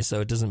why,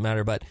 so it doesn't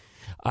matter. But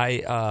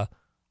I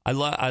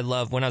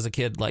love when I was a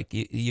kid, like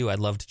you, I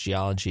loved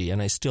geology,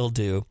 and I still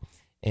do.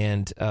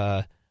 And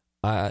I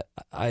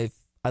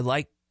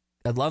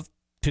love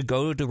to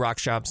go to rock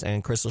shops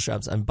and crystal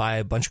shops and buy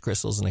a bunch of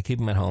crystals, and I keep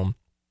them at home,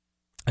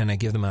 and I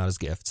give them out as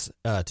gifts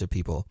to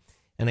people.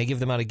 And I give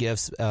them out as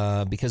gifts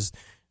because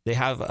they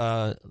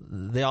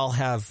all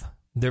have.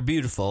 They're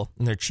beautiful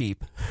and they're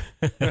cheap,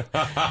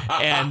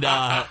 and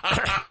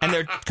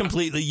they're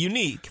completely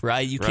unique,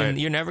 right?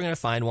 You're never going to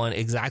find one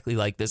exactly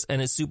like this,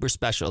 and it's super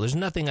special. There's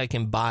nothing I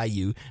can buy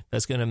you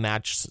that's going to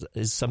match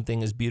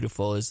something as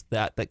beautiful as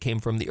that came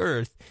from the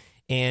earth,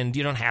 and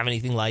you don't have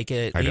anything like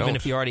it. Even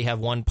if you already have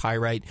one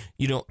pyrite,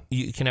 you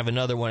can have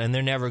another one, and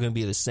they're never going to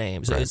be the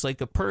same. So it's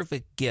like a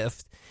perfect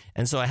gift.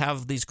 And so I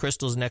have these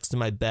crystals next to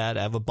my bed.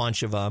 I have a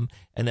bunch of them.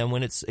 And then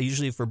when it's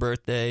usually for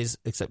birthdays,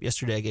 except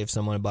yesterday I gave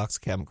someone a box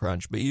of Captain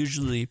Crunch. But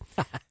usually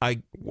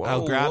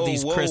I'll grab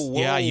these crystals.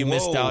 Yeah, you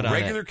missed out on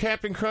regular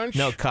Captain Crunch?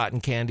 No,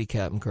 cotton candy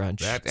Captain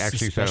Crunch. That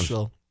actually sounds...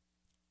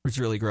 It's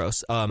really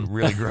gross.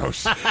 Really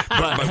gross.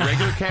 but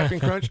regular Captain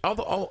Crunch.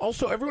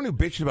 Also, everyone who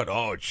bitches about,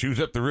 it chews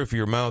up the roof of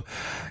your mouth,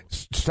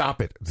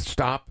 stop it.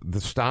 Stop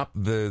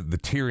the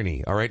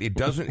tyranny. All right, it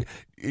doesn't.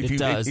 It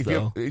doesn't,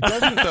 though. It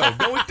doesn't, though.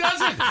 No, it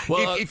doesn't.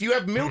 Well, if you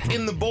have milk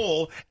in the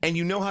bowl and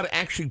you know how to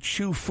actually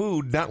chew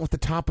food, not with the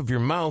top of your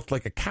mouth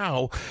like a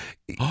cow,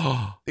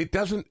 it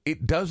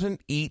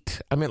doesn't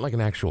eat. I meant like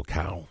an actual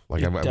cow.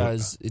 Like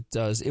it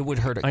does. It would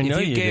hurt. I know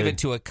if you gave did. it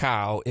to a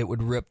cow, it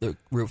would rip the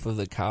roof of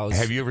the cow's.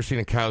 Have you ever seen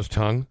a cow's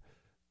tongue?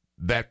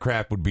 That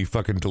crap would be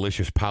fucking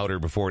delicious powder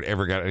before it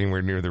ever got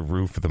anywhere near the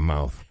roof of the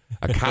mouth.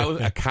 A cow's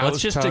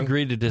Let's just tongue.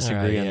 agree to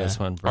disagree on this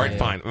one. All right,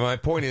 fine. My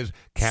point is,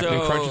 Captain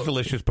Crunch is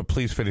delicious, but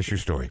please finish your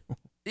story.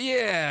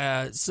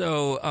 Yeah.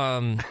 So,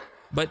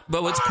 but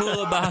what's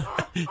cool about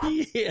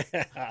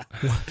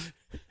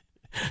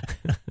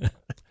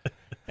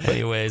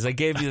Anyways, I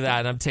gave you that,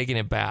 and I'm taking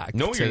it back.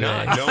 No, you're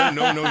not. No,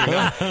 you're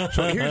not.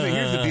 So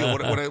here's the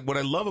deal. What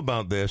I love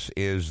about this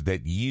is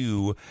that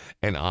you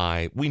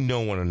and we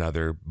know one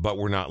another, but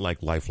we're not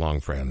like lifelong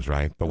friends,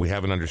 right? But we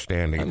have an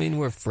understanding. I mean,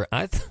 we're friends.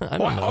 I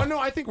don't know. Oh, no,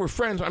 I think we're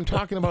friends. I'm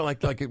talking about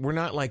like we're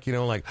not like,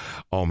 like,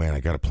 oh, man,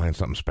 I got to plan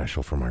something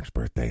special for Mark's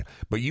birthday.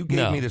 But you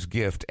gave me this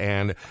gift,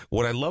 and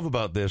what I love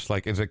about this,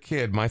 like as a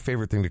kid, my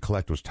favorite thing to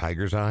collect was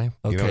tiger's eye.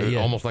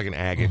 Almost like an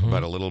agate,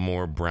 but a little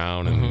more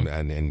brown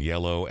and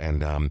yellow.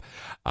 And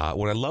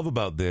what I love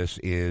about this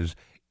is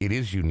it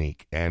is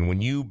unique. And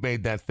when you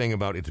made that thing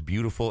about it's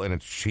beautiful and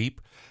it's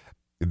cheap,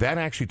 that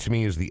actually to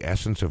me is the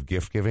essence of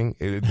gift giving.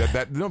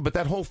 But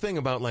that whole thing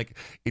about like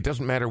it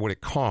doesn't matter what it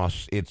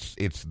costs, it's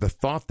the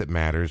thought that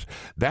matters.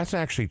 That's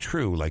actually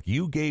true. Like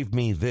you gave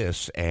me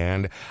this,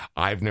 and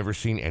I've never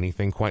seen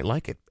anything quite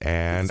like it,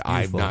 and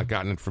I've not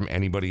gotten it from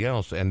anybody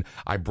else. And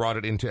I brought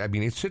it into. I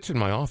mean, it sits in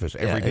my office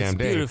every damn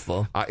day.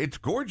 Beautiful. It's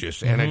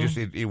gorgeous, and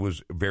it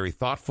was very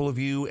thoughtful of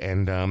you.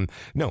 And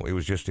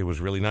it was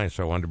really nice.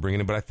 So I wanted to bring it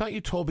in. But I thought you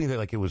told me that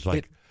like it was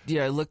like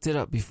I looked it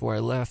up before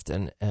I left,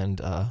 and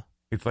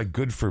it's like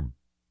good for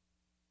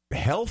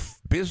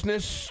health,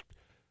 business,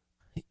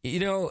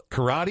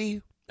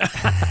 karate.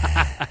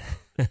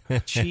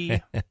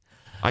 Chi.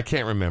 I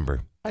can't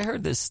remember. I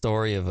heard this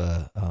story of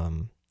I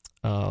don't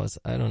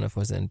know if it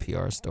was an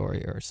NPR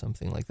story or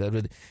something like that,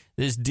 but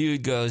this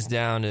dude goes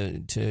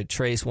down to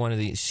trace one of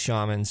these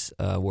shamans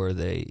where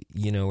they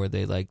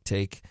like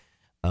take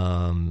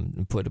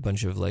put a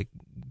bunch of like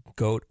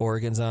goat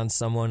organs on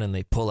someone and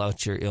they pull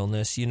out your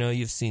illness.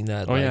 You've seen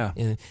that. Oh, yeah.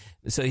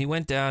 So he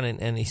went down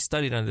and he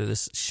studied under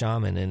this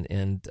shaman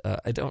and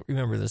I don't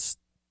remember this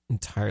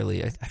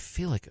entirely. I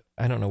feel like,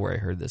 I don't know where I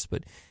heard this,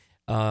 but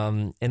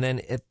and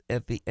then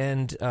at the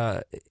end,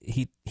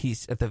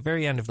 he's at the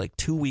very end of like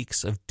 2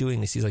 weeks of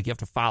doing this, he's like, you have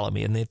to follow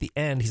me. And at the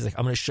end, he's like,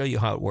 I'm going to show you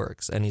how it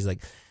works. And he's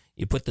like,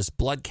 you put this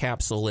blood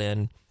capsule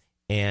in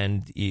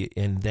and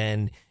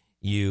then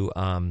you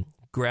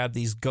grab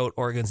these goat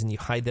organs and you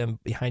hide them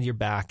behind your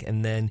back,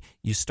 and then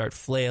you start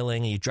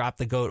flailing and you drop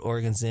the goat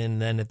organs in,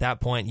 and then at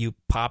that point you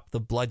pop the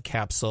blood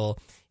capsule,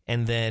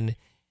 and then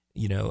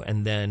you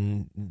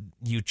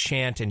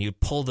chant and you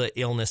pull the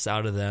illness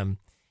out of them,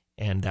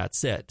 and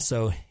that's it.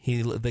 So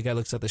the guy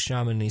looks at the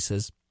shaman and he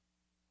says,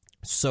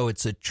 so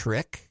it's a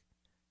trick?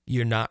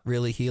 You're not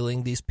really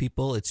healing these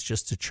people, it's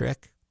just a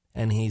trick?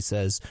 And he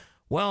says,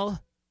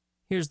 well,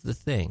 here's the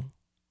thing,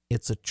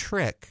 it's a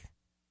trick,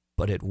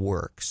 but it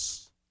works.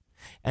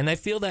 And I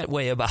feel that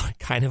way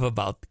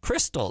about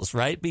crystals,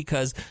 right?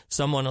 Because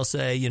someone will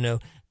say,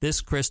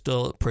 this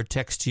crystal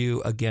protects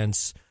you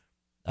against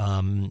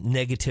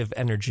negative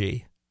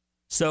energy.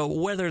 So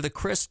whether the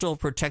crystal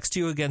protects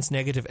you against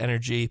negative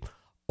energy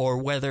or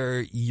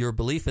whether your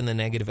belief in the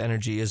negative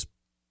energy is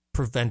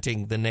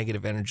preventing the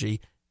negative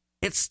energy,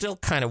 it still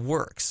kind of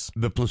works.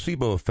 The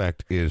placebo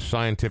effect is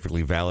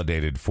scientifically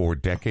validated for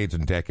decades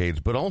and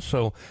decades, but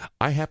also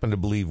I happen to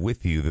believe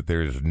with you that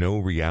there is no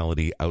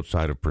reality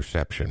outside of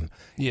perception.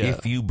 Yeah.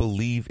 If you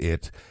believe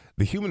it,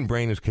 the human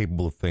brain is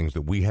capable of things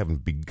that we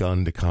haven't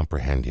begun to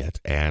comprehend yet.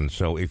 And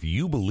so if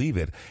you believe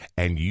it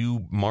and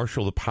you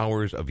marshal the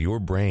powers of your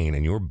brain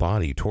and your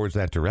body towards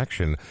that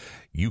direction,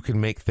 you can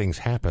make things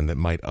happen that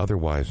might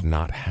otherwise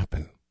not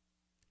happen.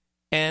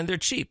 And they're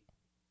cheap.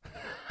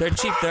 They're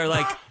cheap. They're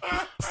like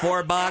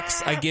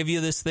 $4. I give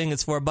you this thing.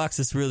 It's $4.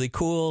 It's really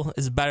cool.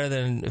 It's better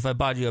than if I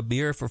bought you a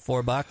beer for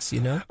 $4.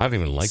 I don't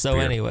even like beer. So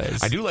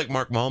anyways. I do like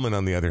Mark Mallman,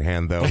 on the other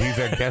hand, though. He's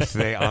our guest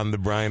today on the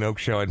Brian Oak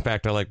Show. In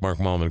fact, I like Mark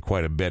Mallman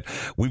quite a bit.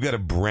 We've got a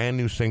brand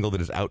new single that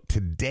is out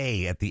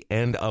today at the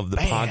end of the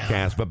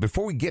podcast. But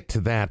before we get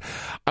to that,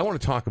 I want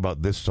to talk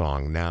about this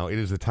song. Now, it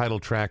is the title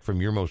track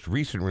from your most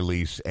recent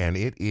release, and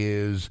it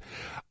is...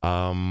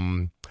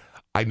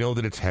 I know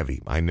that it's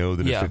heavy. I know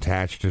that it's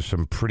attached to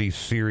some pretty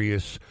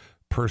serious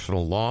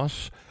personal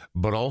loss,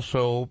 but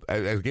also,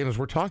 again, as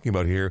we're talking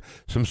about here,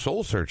 some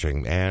soul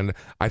searching. And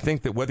I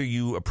think that whether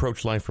you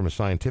approach life from a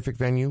scientific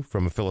venue,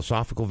 from a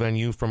philosophical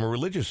venue, from a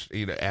religious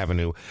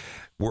avenue,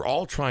 we're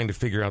all trying to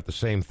figure out the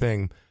same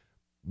thing.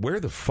 Where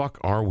the fuck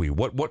are we?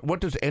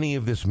 What does any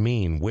of this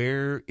mean?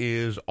 Where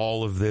is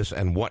all of this,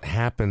 and what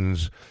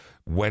happens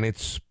when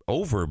it's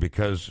over,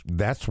 because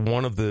that's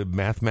one of the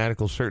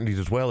mathematical certainties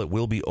as well. It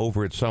will be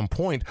over at some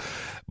point.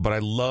 But I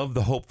love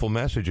the hopeful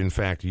message. In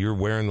fact, you're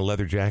wearing the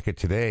leather jacket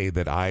today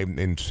that I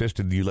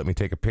insisted you let me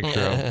take a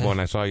picture of when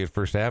I saw you at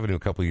First Avenue a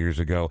couple of years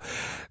ago.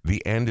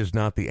 The end is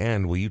not the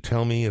end. Will you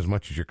tell me, as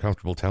much as you're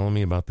comfortable telling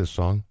me, about this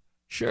song?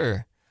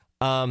 Sure.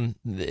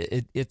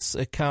 It's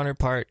a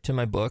counterpart to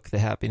my book, The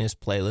Happiness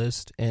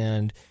Playlist,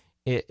 and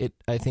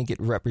I think it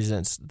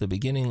represents the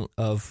beginning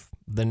of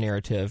the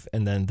narrative,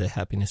 and then The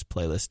Happiness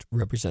Playlist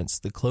represents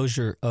the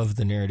closure of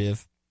the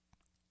narrative.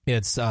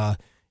 It's a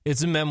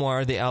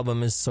memoir. The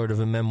album is sort of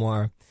a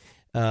memoir.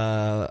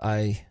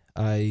 I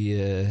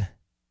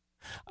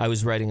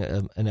was writing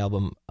an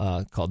album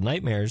called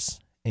Nightmares,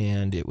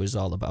 and it was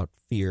all about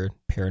fear,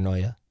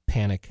 paranoia,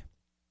 panic.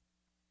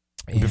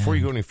 Before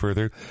you go any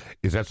further,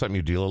 is that something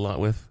you deal a lot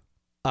with?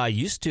 I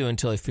used to,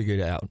 until I figured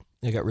it out.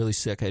 I got really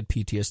sick. I had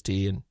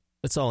PTSD, and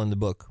it's all in the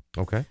book.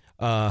 Okay.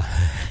 Tell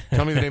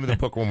me the name of the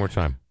book one more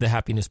time. The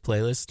Happiness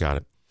Playlist. Got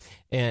it.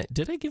 And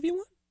did I give you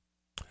one?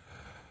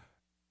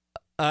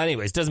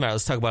 Anyways, doesn't matter.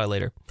 Let's talk about it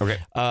later. Okay.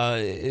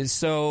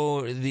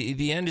 So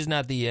the end is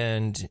not the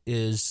end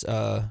is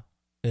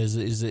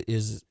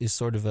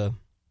sort of an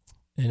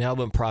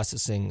album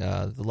processing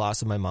the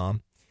loss of my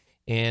mom.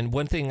 And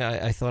one thing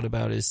I thought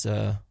about is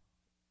a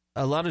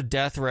lot of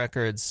death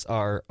records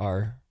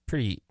are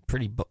pretty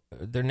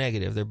they're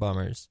negative, they're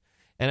bummers.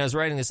 And I was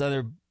writing this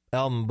other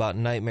album about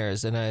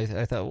nightmares, and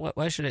I thought,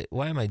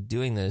 why am I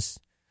doing this?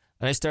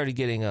 And I started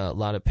getting a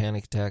lot of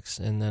panic attacks,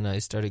 and then I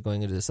started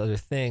going into this other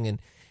thing,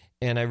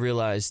 and I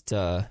realized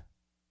I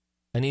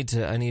need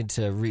to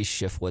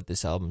reshift what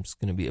this album's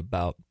going to be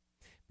about,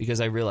 because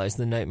I realized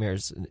the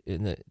nightmares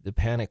and the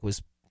panic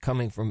was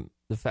coming from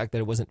the fact that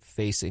I wasn't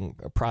facing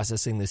or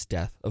processing this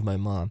death of my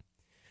mom.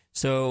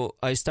 So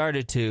I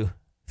started to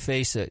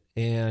face it,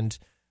 and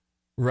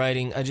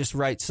I just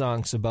write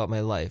songs about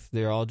my life.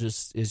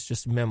 It's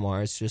just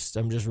memoir.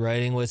 I'm just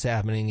writing what's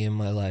happening in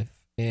my life.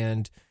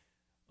 And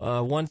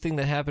one thing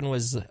that happened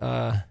was,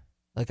 I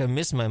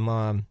miss my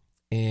mom,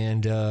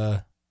 and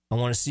I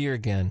want to see her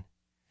again.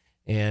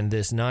 And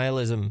this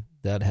nihilism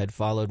that had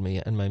followed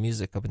me and my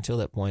music up until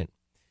that point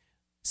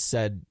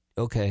said,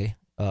 okay,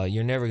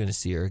 you're never going to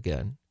see her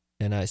again.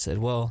 And I said,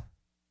 well,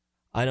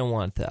 I don't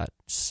want that.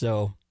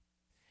 So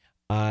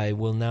I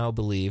will now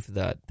believe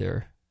that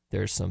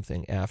there's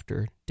something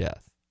after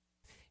death.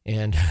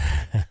 And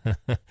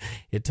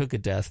it took a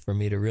death for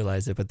me to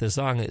realize it. But the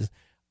song is,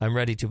 I'm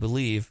Ready to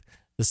Believe.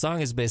 The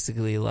song is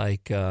basically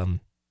like,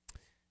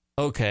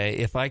 okay,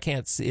 if I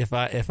can't see, if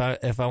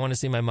I want to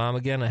see my mom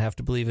again, I have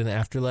to believe in the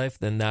afterlife,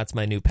 then that's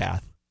my new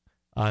path.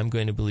 I'm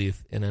going to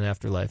believe in an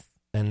afterlife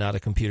and not a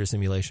computer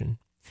simulation.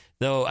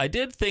 Though I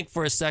did think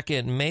for a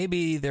second,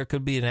 maybe there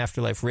could be an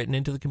afterlife written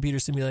into the computer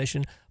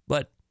simulation,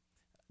 but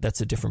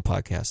that's a different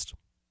podcast.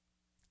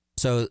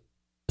 So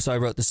I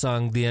wrote the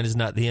song, The End Is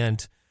Not the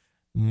End,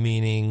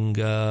 meaning,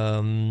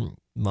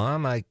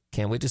 Mom, I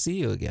can't wait to see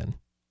you again.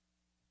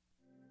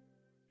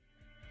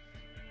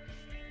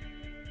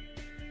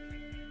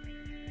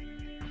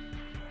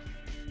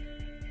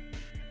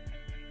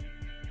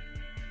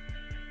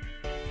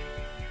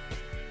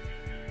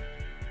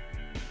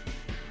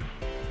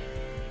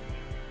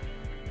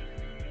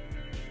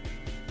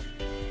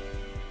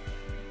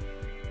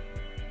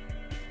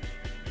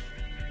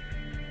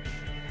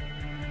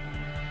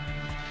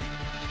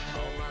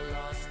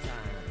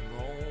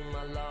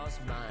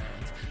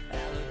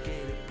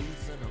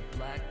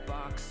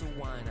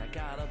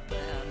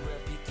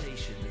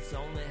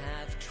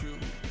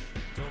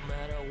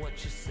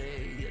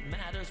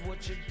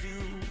 What you do,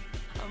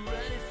 I'm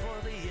ready for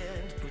the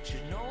end, but you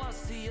know I'll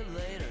see you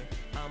later.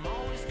 I'm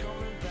always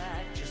coming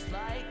back, just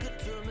like a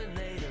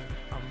Terminator.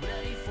 I'm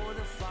ready for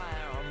the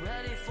fire, I'm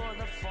ready for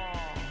the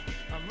fall.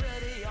 I'm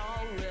ready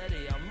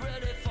already, I'm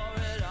ready for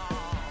it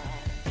all.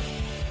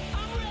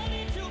 I'm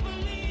ready to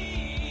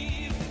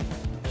believe.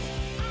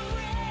 I'm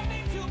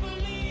ready to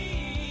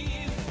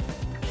believe.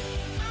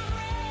 I'm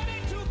ready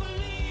to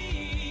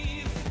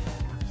believe.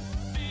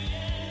 The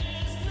end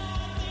is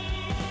not the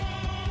end.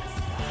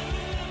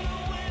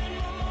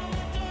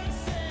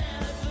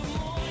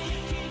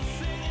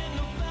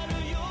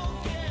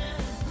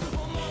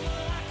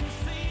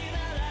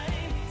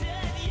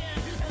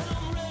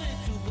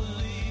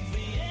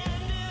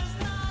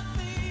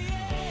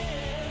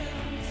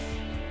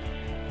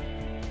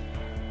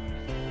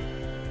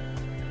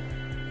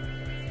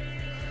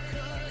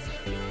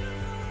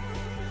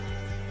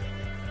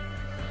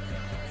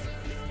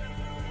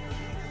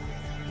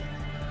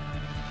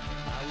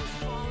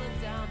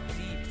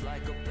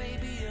 Like a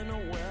baby in a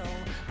well,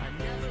 I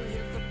never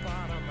hit the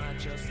bottom, I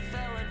just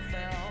fell and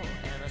fell,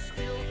 and I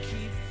still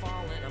keep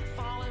falling, I'm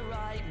falling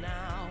right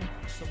now.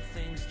 Some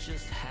things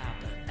just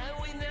happen, and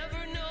we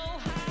never know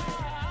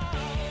how.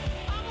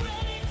 I'm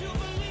ready to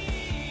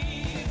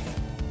believe.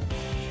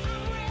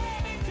 I'm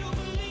ready to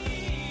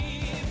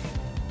believe.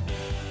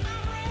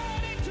 I'm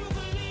ready to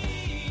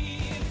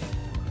believe.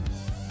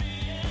 The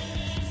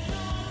end is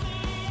not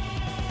the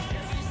end.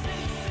 Every 6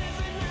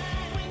 every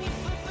night when you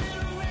flip it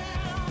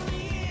around,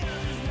 the end.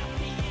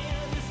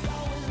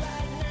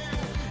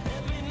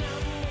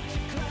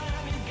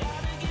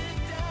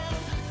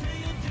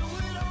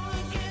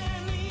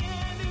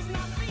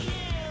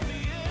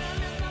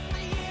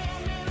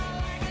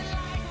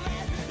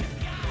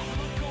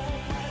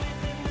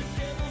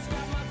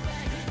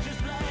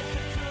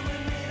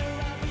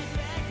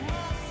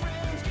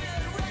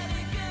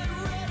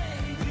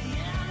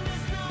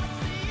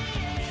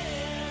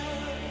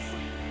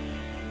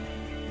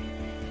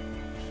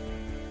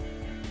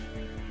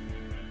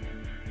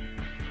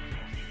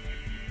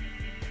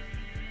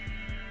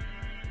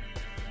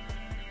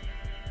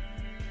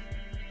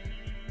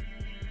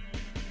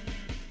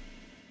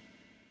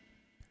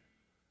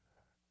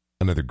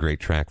 Another great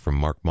track from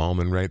Mark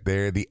Mallman right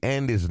there. The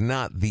end is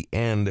not the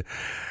end.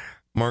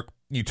 Mark,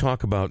 you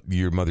talk about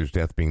your mother's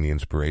death being the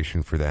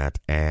inspiration for that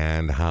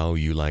and how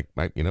you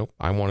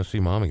I want to see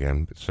Mom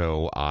again.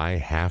 So I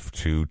have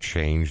to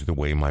change the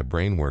way my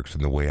brain works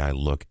and the way I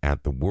look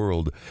at the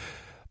world.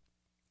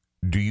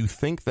 Do you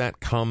think that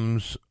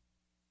comes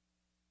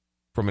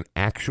from an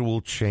actual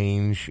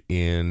change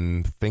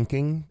in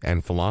thinking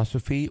and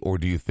philosophy, or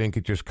do you think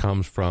it just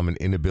comes from an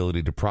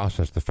inability to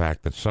process the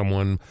fact that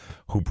someone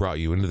who brought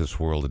you into this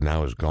world and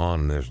now is gone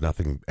and there's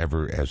nothing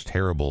ever as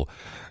terrible,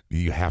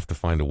 you have to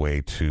find a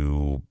way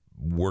to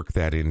work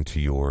that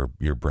into your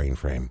brain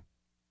frame?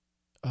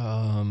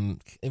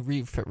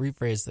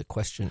 Rephrase the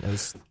question.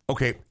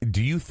 Okay,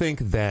 do you think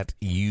that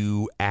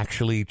you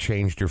actually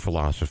changed your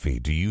philosophy?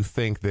 Do you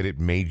think that it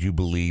made you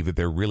believe that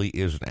there really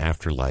is an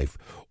afterlife?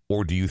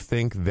 Or do you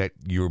think that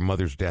your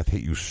mother's death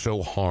hit you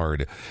so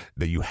hard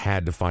that you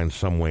had to find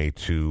some way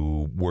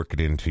to work it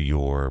into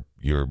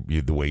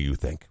the way you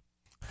think?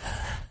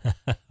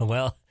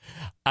 Well,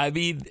 I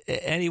mean,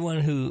 anyone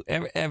who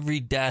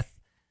every death,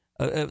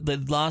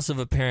 the loss of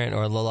a parent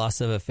or the loss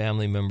of a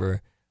family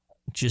member,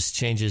 just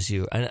changes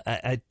you.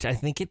 I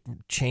think it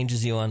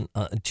changes you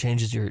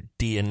changes your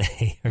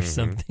DNA or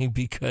something,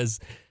 because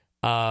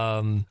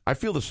I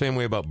feel the same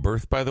way about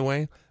birth, by the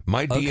way.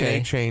 My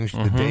DNA changed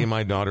the day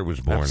my daughter was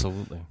born.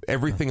 Absolutely.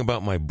 Everything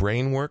about my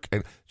brain work.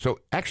 And so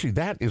actually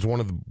that is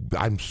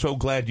I'm so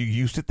glad you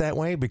used it that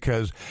way,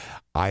 because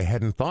I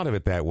hadn't thought of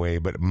it that way,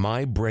 but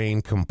my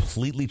brain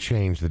completely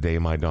changed the day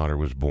my daughter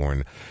was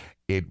born.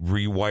 It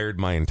rewired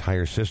my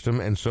entire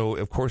system, and so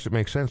of course it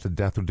makes sense that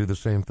death would do the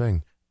same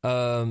thing.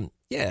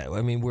 Yeah,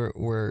 I mean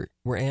we're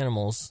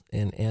animals,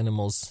 and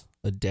animals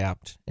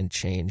adapt and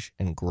change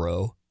and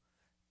grow.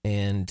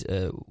 And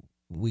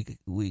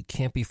we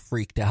can't be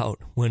freaked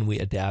out when we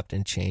adapt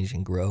and change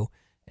and grow,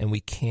 and we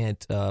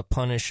can't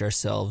punish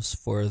ourselves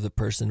for the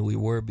person we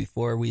were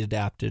before we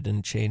adapted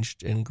and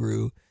changed and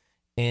grew.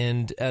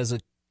 And as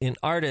an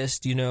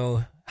artist,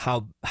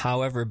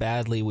 however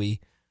badly we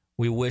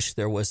wish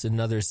there was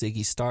another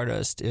Ziggy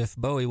Stardust, if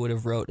Bowie would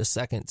have wrote a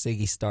second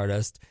Ziggy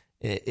Stardust,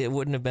 it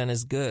wouldn't have been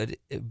as good,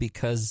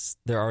 because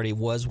there already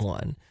was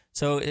one.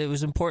 So it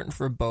was important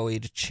for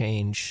Bowie to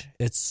change.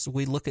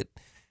 We look at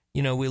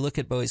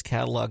Bowie's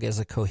catalog as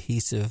a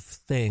cohesive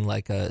thing,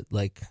 like a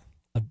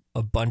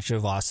bunch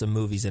of awesome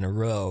movies in a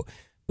row.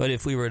 But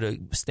if we were to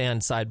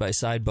stand side by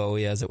side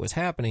Bowie as it was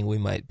happening, we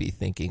might be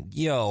thinking,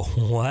 yo,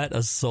 what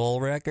a soul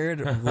record?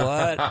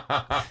 What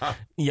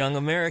Young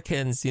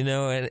Americans,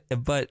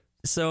 but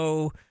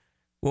so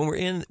when we're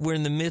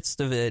in the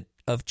midst of it,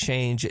 of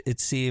change, it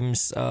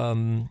seems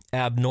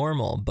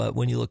abnormal. But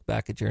when you look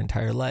back at your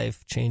entire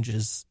life, change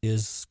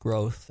is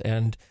growth.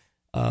 And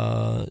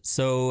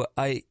so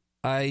I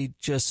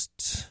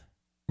just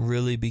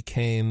really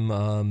became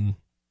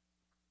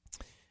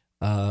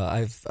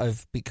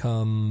I've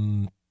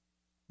become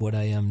what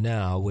I am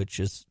now, which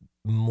is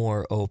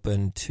more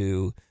open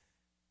to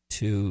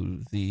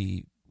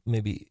the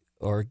maybe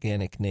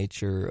organic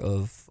nature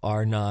of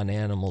our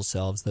non-animal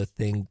selves,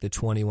 the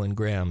 21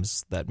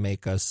 grams that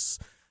make us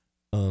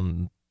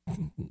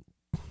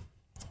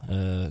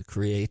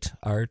create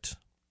art,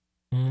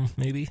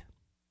 maybe.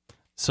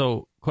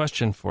 So,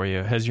 question for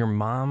you: has your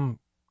mom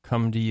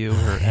come to you,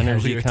 or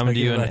energy come to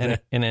you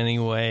in any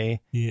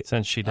way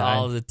since she died?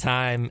 All the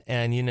time.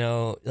 And,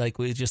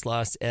 we just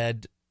lost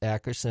Ed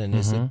Ackerson,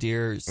 who's a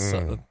dear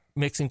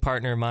mixing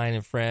partner of mine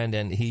and friend.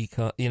 And he,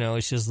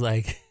 it's just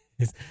like,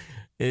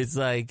 it's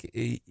like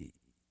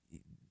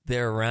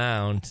they're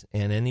around,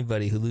 and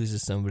anybody who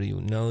loses somebody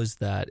knows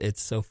that.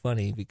 It's so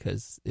funny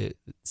because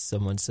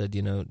someone said,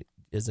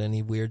 has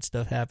any weird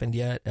stuff happened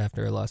yet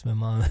after I lost my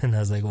mom? And I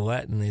was like,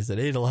 what? And they said,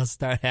 it'll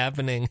start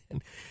happening.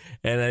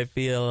 And I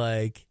feel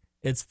like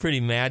it's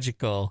pretty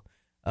magical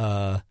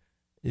that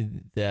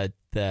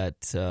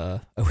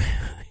I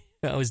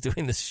was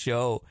doing this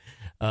show.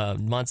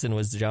 John Munson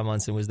was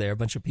there. A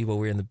bunch of people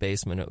were in the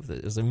basement.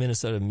 It was a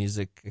Minnesota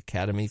Music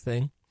Academy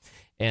thing.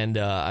 And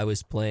I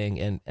was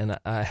playing, and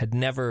I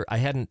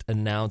hadn't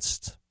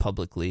announced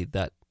publicly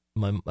that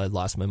I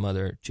lost my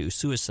mother to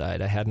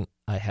suicide. I hadn't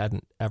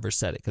ever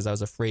said it because I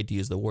was afraid to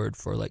use the word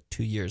for like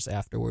 2 years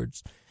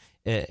afterwards.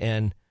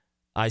 And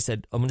I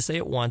said, I'm going to say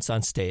it once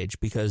on stage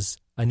because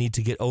I need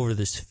to get over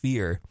this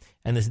fear.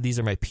 And these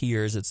are my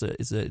peers. It's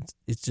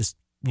just,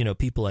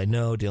 people I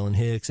know, Dylan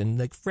Hicks, and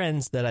like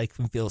friends that I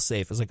can feel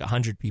safe. It was like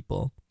 100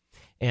 people.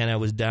 And I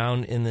was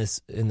down in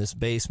this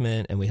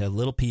basement, and we had a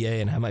little PA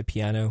and I had my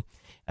piano,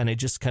 and I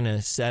just kind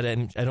of said it.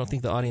 And I don't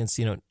think the audience,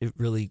 it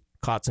really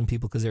caught some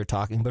people because they were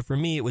talking. But for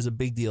me, it was a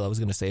big deal. I was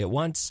going to say it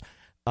once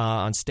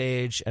on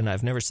stage, and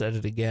I've never said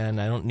it again.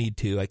 I don't need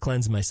to. I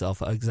cleansed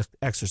myself. I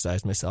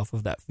exercised myself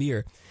of that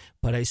fear.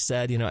 But I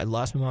said, I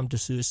lost my mom to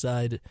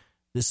suicide.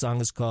 This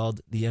song is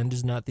called The End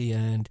Is Not the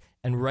End.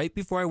 And right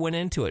before I went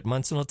into it,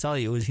 Munson will tell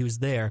you, he was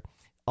there.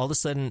 All of a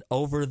sudden,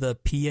 over the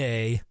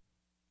PA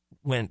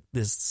went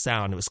this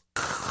sound. It was...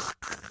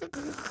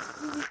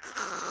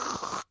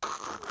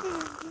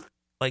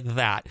 like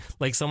that,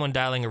 like someone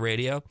dialing a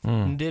radio.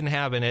 Didn't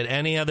happen at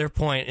any other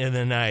point in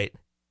the night.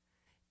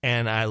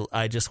 And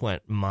I just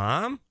went,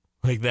 Mom?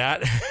 Like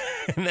that.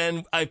 And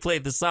then I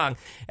played the song.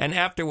 And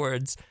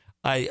afterwards,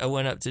 I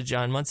went up to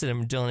John Munson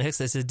and Dylan Hicks.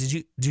 I said,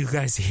 do you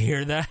guys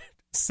hear that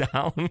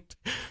sound?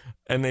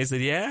 And they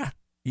said,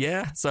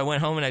 yeah. So I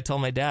went home and I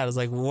told my dad, I was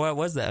like, what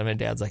was that? And my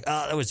dad's like,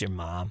 oh, that was your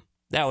mom.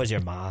 That was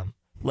your mom.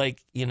 Like,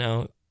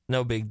 no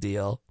big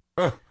deal.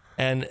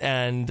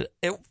 And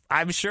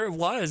I'm sure it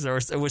was, or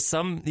it was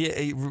some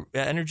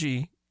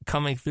energy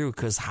coming through,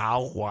 because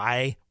how,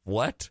 why,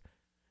 what?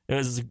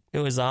 It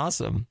was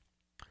awesome.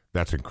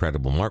 That's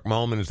incredible. Mark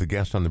Mallman is the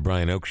guest on the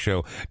Brian Oak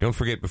Show. Don't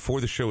forget,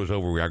 before the show is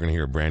over, we are going to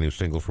hear a brand new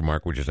single from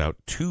Mark, which is out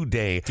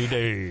today.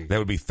 That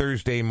would be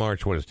Thursday,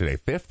 March, what is today,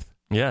 5th?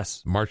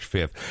 Yes. March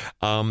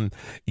 5th.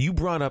 You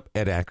brought up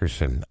Ed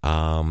Ackerson,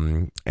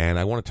 and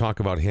I want to talk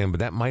about him,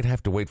 but that might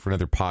have to wait for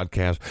another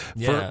podcast.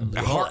 Yeah, do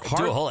a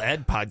whole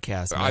Ed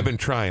podcast. Man. I've been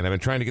trying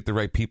to get the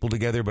right people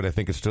together, but I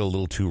think it's still a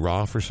little too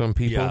raw for some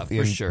people. Yeah,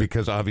 for sure.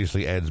 Because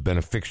obviously Ed's been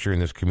a fixture in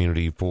this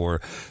community for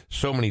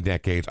so many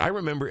decades. I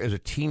remember as a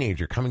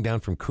teenager coming down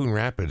from Coon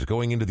Rapids,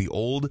 going into the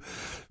old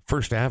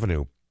First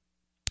Avenue.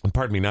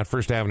 Pardon me, not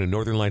First Avenue,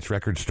 Northern Lights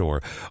Record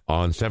Store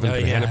on 7th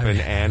and Hennepin,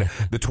 and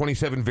the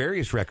 27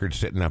 Various records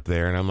sitting up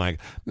there. And I'm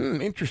like,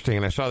 interesting.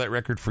 And I saw that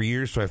record for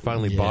years, so I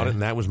finally bought it,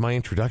 and that was my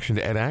introduction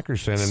to Ed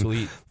Ackerson.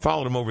 And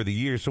followed him over the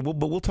years. So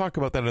we'll talk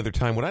about that another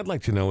time. What I'd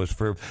like to know is,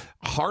 for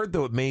hard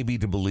though it may be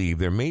to believe,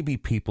 there may be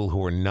people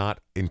who are not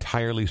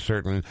entirely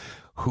certain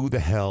who the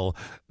hell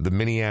the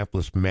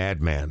Minneapolis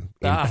Madman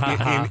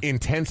in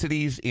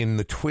intensities in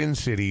the Twin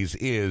Cities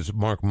is.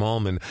 Mark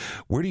Mallman,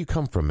 where do you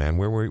come from, man?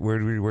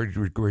 Where'd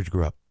you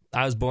grow up?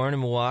 I was born in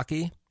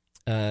Milwaukee,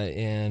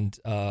 and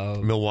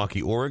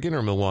Milwaukee, Oregon,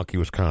 or Milwaukee,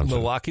 Wisconsin?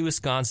 Milwaukee,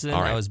 Wisconsin.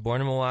 All right. I was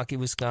born in Milwaukee,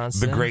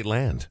 Wisconsin. The great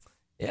land.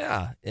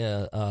 Yeah,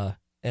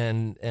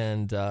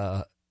 and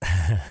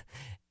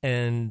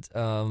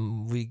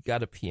we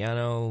got a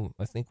piano,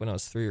 I think, when I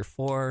was 3 or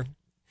 4,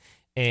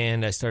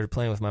 and I started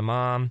playing with my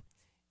mom.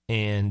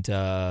 And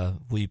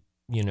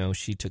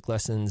she took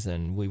lessons,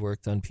 and we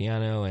worked on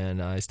piano, and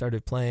I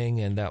started playing,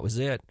 and that was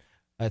it.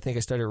 I think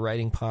I started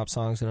writing pop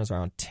songs when I was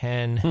around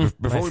 10.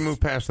 Before we move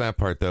past that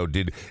part, though,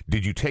 did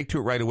you take to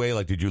it right away?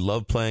 Like, did you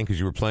love playing because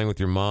you were playing with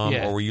your mom?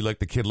 Yeah. Or were you like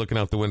the kid looking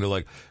out the window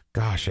like,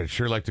 gosh, I'd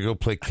sure like to go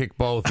play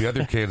kickball with the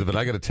other kids, but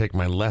I got to take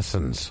my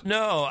lessons?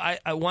 No, I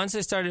once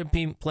I started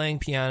playing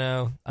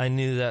piano, I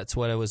knew that's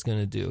what I was going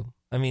to do.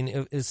 I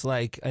mean, it's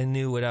like I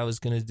knew what I was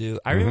going to do.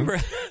 I remember...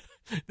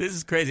 This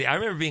is crazy. I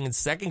remember being in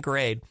 2nd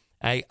grade.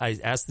 I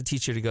asked the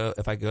teacher to go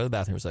if I could go to the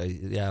bathroom. So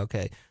yeah,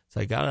 okay.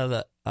 So I got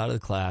out of the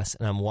class,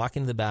 and I'm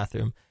walking to the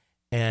bathroom,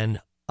 and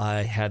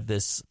I had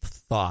this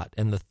thought,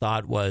 and the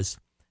thought was,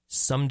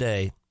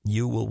 someday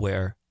you will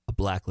wear a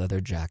black leather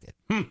jacket.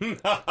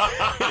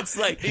 It's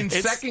like in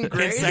 2nd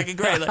grade. In 2nd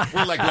grade, like,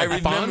 we're like I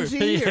remember.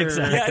 Fonzie, or?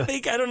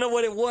 Exactly. Yeah, I don't know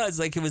what it was.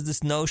 Like, it was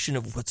this notion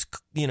of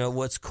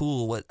what's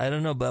cool. What I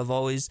don't know, but I've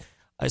always.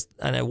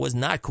 I was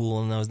not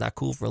cool, and I was not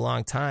cool for a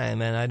long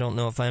time, and I don't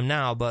know if I am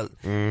now, but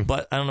I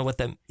don't know what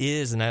that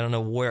is, and I don't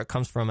know where it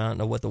comes from. I don't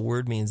know what the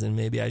word means, and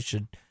maybe I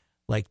should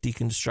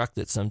deconstruct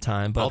it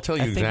sometime. But I'll tell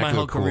you I think exactly my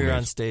whole what cool career means.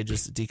 on stage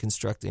is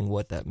deconstructing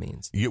what that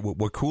means.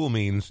 What cool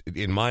means,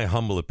 in my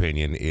humble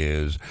opinion,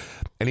 is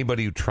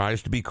anybody who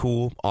tries to be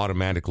cool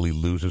automatically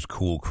loses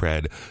cool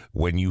cred.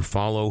 When you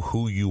follow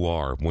who you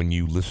are, when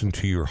you listen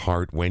to your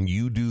heart, when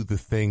you do the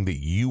thing that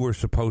you are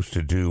supposed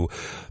to do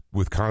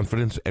with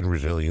confidence and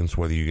resilience,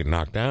 whether you get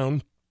knocked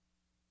down,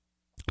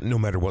 no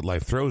matter what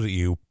life throws at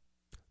you,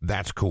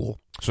 that's cool.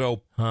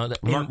 So, Mark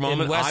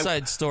Mallman, in West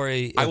Side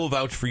Story, I will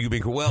vouch for you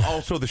being cool. Well,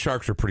 also the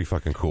Sharks are pretty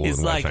fucking cool. It's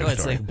in West Side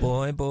it's Story.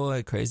 like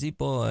boy, crazy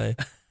boy.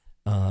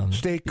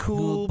 Stay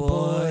cool,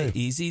 boy.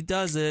 Easy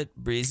does it,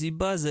 breezy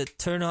buzz it.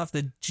 Turn off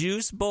the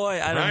juice,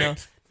 boy. I don't know.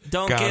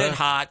 Don't Gotta. get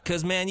hot,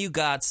 because man, you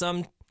got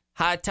some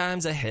hot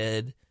times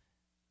ahead.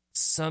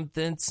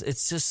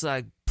 It's just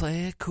like,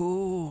 play it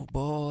cool,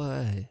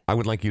 boy. I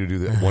would like you to do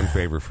that one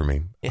favor for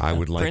me. Yeah, I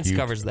would like Prince you.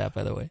 covers that,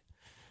 by the way.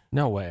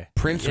 No way.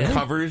 Prince Yeah.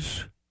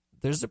 covers.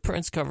 There's a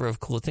Prince cover of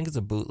Cool. I think it's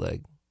a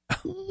bootleg.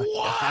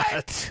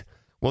 What?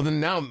 Well, then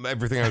now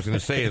everything I was going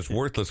to say is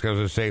worthless. 'Cause I was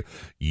going to say,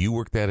 you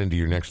work that into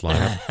your next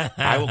lineup.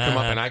 I will come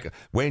up and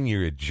when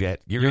you're a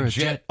jet, you're a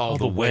jet all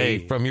the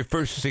way. From your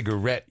first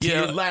cigarette to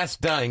your last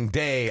dying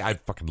day. I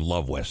fucking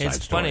love West Side Story.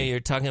 It's funny you're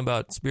talking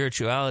about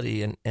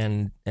spirituality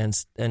and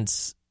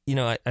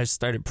I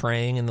started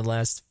praying in the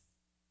last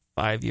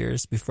 5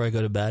 years before I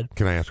go to bed.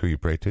 Can I ask who you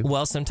pray to?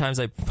 Well, sometimes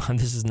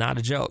this is not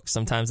a joke.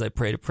 Sometimes I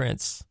pray to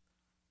Prince.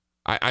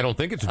 I don't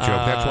think it's a joke.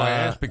 That's why I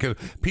asked, because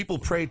people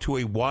pray to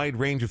a wide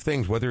range of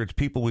things, whether it's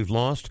people we've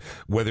lost,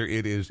 whether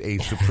it is a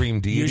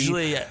supreme deity.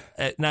 Usually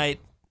at night,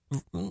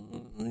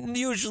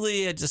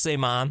 I just say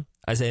Mom.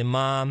 I say,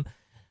 Mom,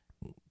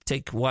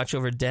 watch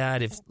over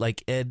Dad. If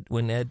like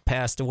when Ed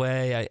passed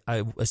away,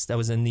 I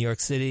was in New York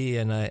City,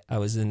 and I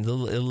was in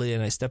Little Italy,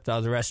 and I stepped out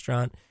of the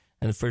restaurant,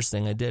 and the first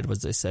thing I did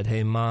was I said,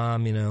 hey,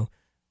 Mom,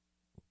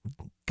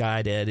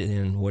 guide Ed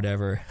in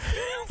whatever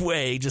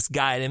way, just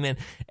guide him in.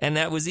 And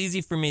that was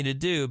easy for me to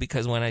do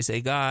because when I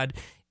say God,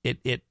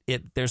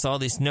 there's all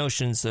these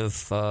notions of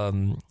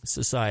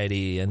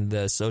society and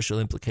the social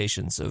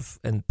implications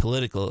and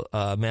political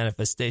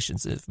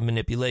manifestations of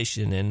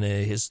manipulation and the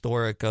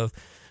historic of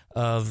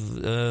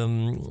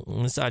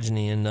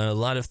misogyny and a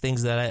lot of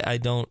things that I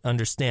don't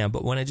understand.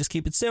 But when I just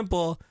keep it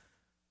simple,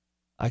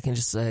 I can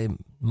just say,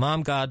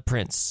 Mom, God,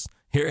 Prince.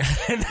 Here,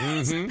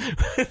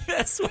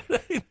 that's what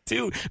I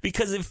do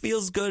because it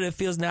feels good, it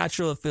feels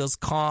natural, it feels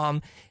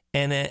calm,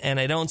 and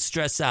I don't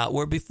stress out.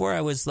 Where before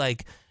I was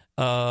like,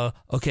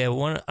 okay, I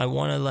want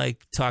to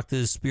like talk to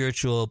the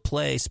spiritual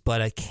place,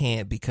 but I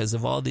can't because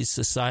of all these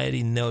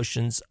society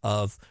notions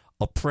of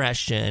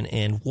oppression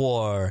and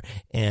war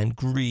and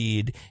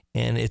greed,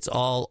 and it's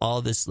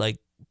all this like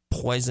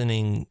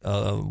poisoning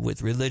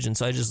with religion.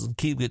 So I just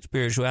keep it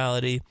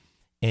spirituality,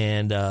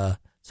 and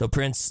so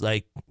Prince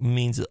like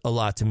means a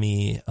lot to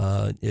me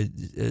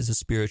as a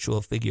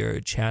spiritual figure,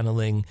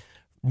 channeling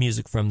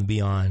music from the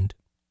beyond.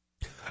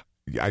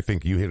 I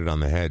think you hit it on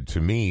the head. To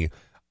me,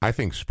 I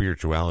think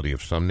spirituality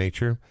of some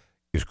nature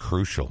is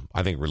crucial.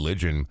 I think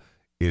religion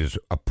is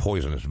a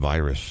poisonous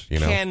virus. You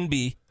know,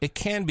 it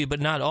can be,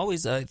 but not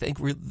always. I think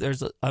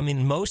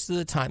most of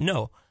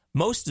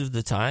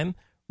the time,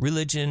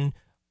 religion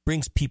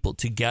brings people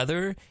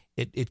together.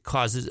 It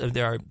causes.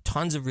 There are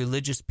tons of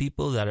religious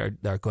people that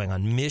are going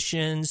on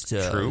missions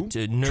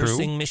to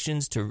nursing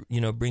missions to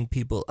bring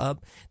people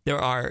up. There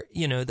are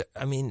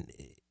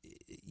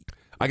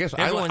I guess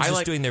everyone's I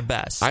just doing their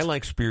best. I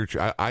like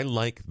spiritual. I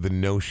like the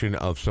notion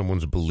of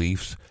someone's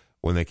beliefs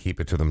when they keep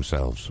it to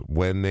themselves.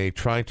 When they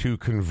try to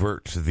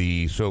convert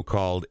the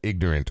so-called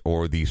ignorant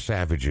or the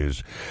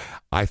savages,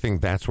 I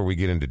think that's where we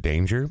get into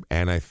danger.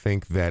 And I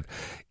think that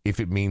if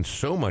it means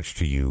so much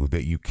to you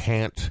that you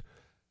can't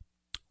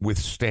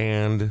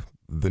withstand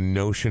the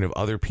notion of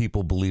other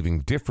people believing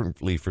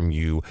differently from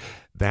you,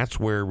 that's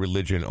where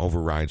religion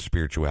overrides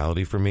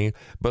spirituality for me.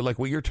 But like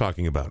what you're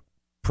talking about,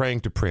 praying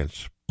to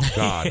Prince,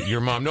 God,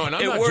 your mom. No, and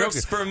I'm it not works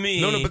joking. for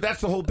me. No, but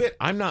that's the whole bit.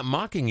 I'm not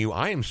mocking you.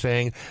 I am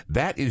saying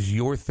that is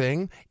your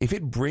thing. If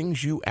it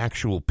brings you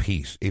actual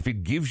peace, if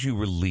it gives you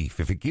relief,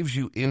 if it gives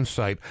you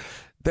insight,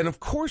 then of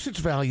course it's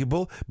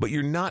valuable, but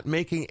you're not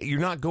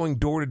going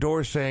door to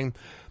door saying,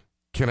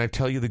 can I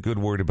tell you the good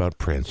word about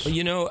Prince?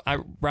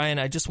 Brian,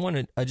 I just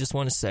want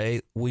to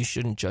say we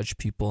shouldn't judge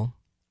people.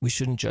 We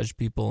shouldn't judge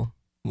people.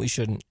 We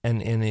shouldn't.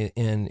 And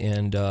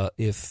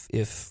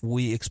if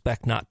we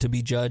expect not to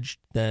be judged,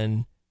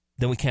 then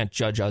we can't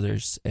judge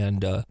others.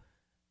 And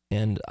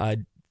I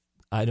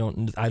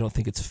don't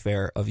think it's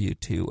fair of you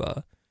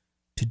to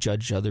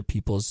judge other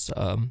people's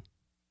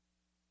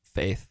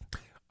faith.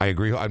 I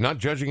agree. I'm not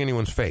judging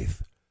anyone's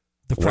faith.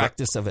 The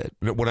practice of it.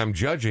 What I'm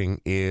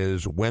judging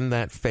is when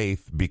that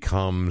faith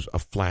becomes a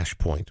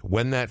flashpoint,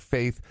 when that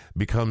faith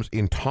becomes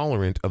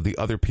intolerant of the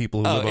other people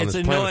who live on this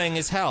planet. It's annoying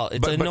as hell.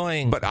 It's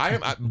annoying. But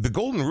the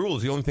golden rule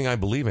is the only thing I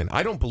believe in.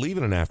 I don't believe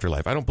in an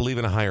afterlife. I don't believe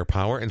in a higher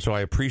power, and so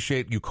I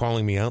appreciate you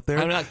calling me out there.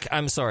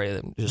 I'm sorry.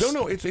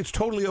 No, it's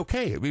totally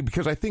okay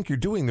because I think you're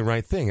doing the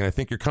right thing, and I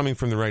think you're coming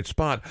from the right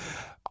spot.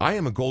 I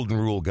am a golden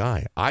rule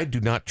guy. I do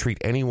not treat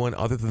anyone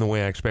other than the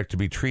way I expect to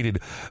be treated,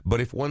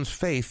 but if one's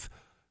faith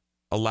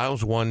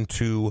allows one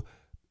to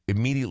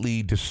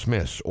immediately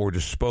dismiss or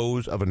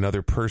dispose of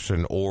another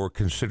person or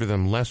consider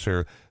them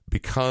lesser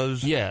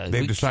because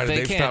they've decided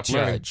they've stopped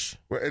learning.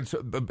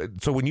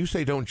 So when you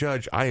say don't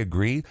judge, I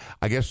agree.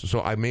 I guess so.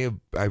 I may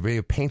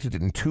have painted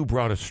it in too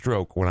broad a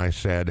stroke when I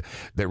said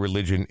that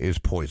religion is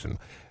poison.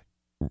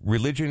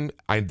 Religion,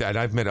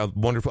 I've met a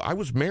wonderful. I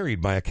was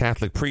married by a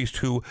Catholic priest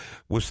who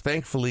was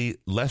thankfully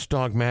less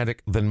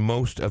dogmatic than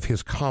most of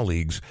his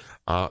colleagues.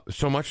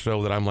 So much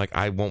so that I'm like,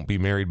 I won't be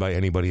married by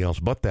anybody else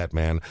but that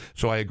man.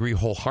 So I agree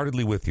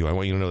wholeheartedly with you. I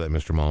want you to know that,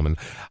 Mr. Malman.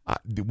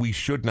 We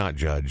should not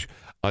judge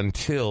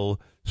until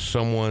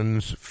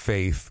someone's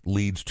faith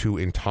leads to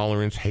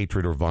intolerance,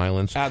 hatred, or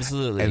violence.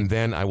 Absolutely. And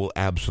then I will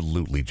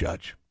absolutely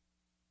judge.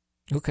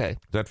 Okay. Is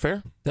that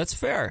fair? That's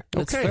fair.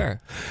 That's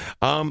fair.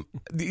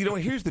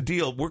 Here's the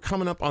deal. We're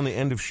coming up on the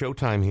end of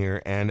showtime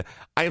here, and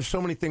I have so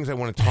many things I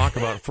want to talk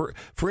about.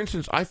 For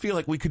instance, I feel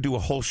like we could do a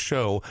whole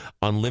show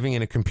on living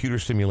in a computer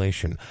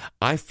simulation.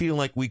 I feel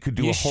like we could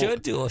do You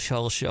should do a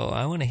whole show.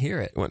 I want to hear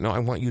it. Well, no, I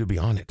want you to be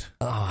on it.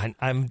 Oh,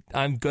 I'm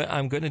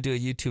going to do a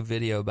YouTube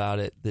video about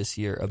it this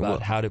year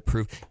about how to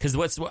prove, because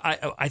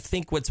I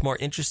think what's more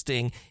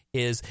interesting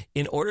is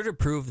in order to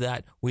prove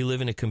that we live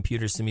in a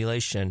computer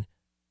simulation,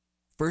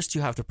 first,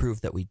 you have to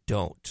prove that we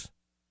don't.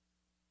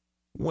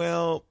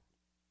 Well,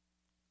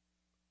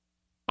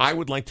 I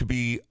would like to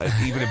be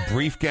even a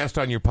brief guest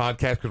on your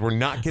podcast because we're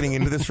not getting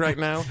into this right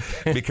now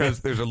because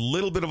there's a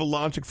little bit of a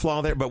logic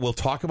flaw there, but we'll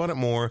talk about it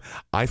more.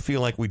 I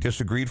feel like we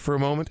disagreed for a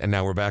moment, and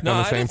now we're back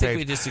on the same page. No, I don't think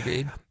we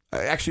disagreed.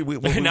 Actually,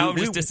 I'm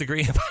just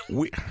disagreeing about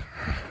it.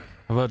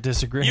 About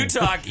disagreeing? You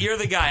talk. You're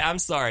the guy. I'm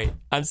sorry.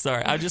 I just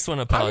want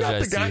to apologize. I'm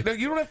not the guy. No,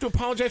 you don't have to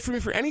apologize for me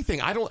for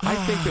anything. I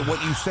think that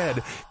what you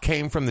said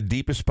came from the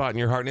deepest spot in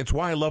your heart, and it's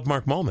why I love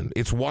Mark Mallman.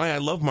 It's why I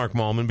love Mark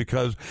Mallman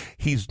because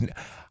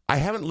I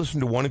haven't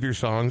listened to one of your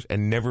songs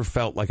and never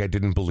felt like I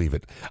didn't believe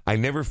it. I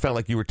never felt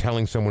like you were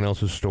telling someone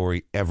else's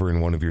story ever in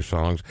one of your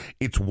songs.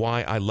 It's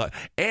why I love.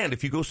 And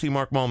if you go see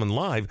Mark Mallman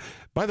live,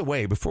 by the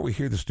way, before we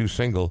hear this new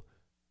single,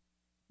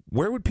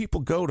 where would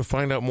people go to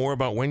find out more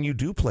about when you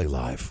do play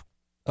live?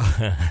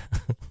 My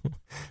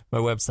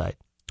website,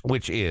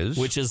 which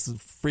is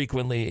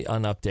frequently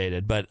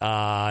unupdated, but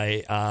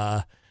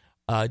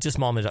just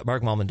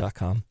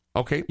markmallman.com.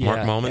 Okay,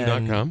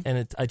 markmallman.com.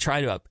 And I try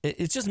to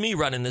it's just me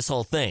running this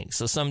whole thing.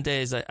 So some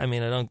days I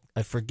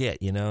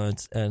forget, you know,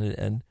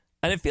 and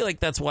I feel like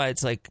that's why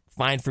it's like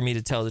fine for me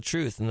to tell the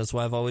truth, and that's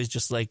why I've always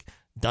just like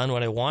done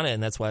what I wanted,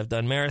 and that's why I've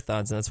done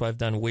marathons, and that's why I've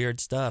done weird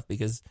stuff,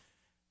 because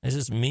it's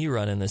just me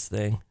running this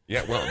thing.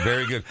 Yeah, well,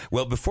 very good.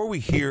 Well, before we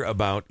hear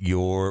about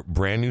your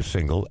brand new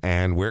single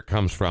and where it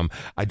comes from,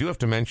 I do have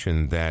to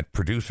mention that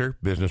producer,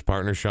 business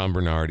partner Sean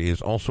Bernard is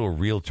also a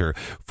realtor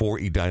for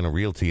Edina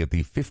Realty at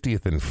the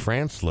 50th and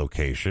France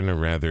location, a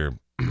rather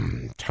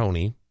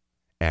Tony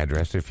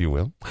address, if you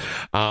will.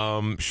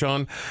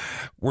 Sean,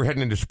 we're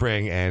heading into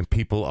spring and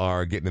people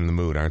are getting in the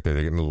mood, aren't they?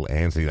 They're getting a little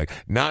antsy.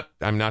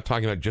 I'm not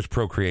talking about just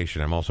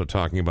procreation. I'm also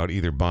talking about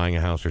either buying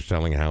a house or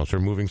selling a house or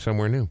moving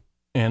somewhere new.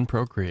 And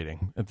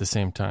procreating at the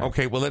same time.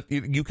 Okay, well,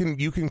 you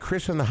can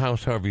christen the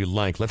house however you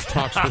like. Let's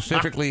talk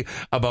specifically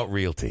about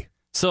realty.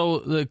 So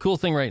the cool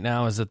thing right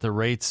now is that the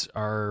rates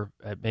are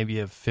at maybe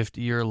a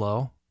 50-year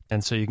low,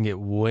 and so you can get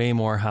way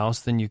more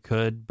house than you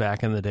could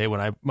back in the day. When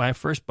I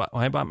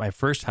bought my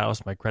first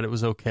house, my credit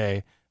was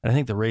okay, and I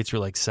think the rates were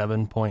like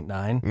 7.9.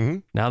 Mm-hmm.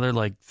 Now they're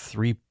like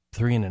 3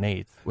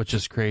 1/8, which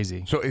is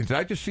crazy. So did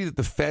I just see that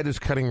the Fed is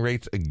cutting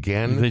rates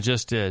again? They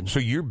just did.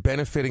 So you're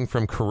benefiting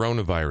from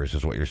coronavirus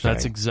is what you're saying?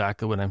 That's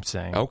exactly what I'm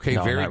saying. Okay,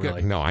 no, very good.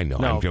 Really. No, I know.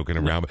 No, I'm joking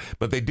around.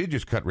 But they did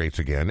just cut rates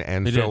again.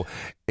 And they so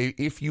did.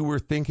 If you were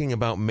thinking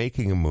about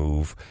making a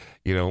move,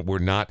 you know, we're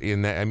not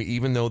in that. I mean,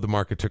 even though the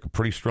market took a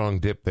pretty strong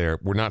dip there,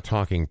 we're not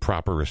talking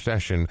proper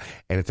recession.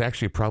 And it's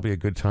actually probably a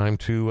good time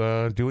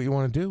to do what you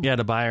want to do. Yeah,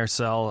 to buy or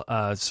sell.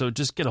 So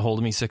just get a hold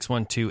of me,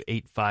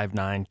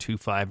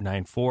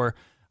 612-859-2594.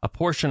 A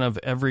portion of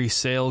every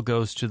sale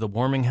goes to the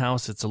Warming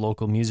House. It's a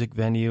local music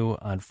venue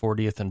on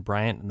 40th and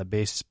Bryant in the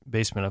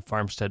basement of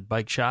Farmstead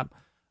Bike Shop.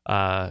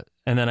 And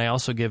then I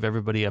also give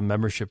everybody a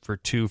membership for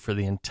 2 for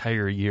the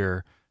entire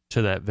year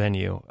to that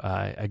venue.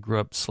 I grew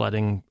up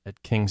sledding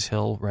at Kings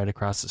Hill right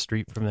across the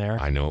street from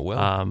there. I know it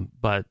well.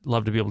 But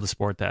love to be able to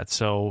support that.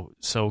 So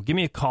give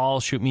me a call,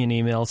 shoot me an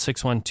email,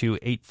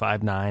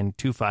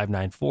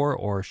 612-859-2594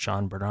 or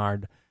Sean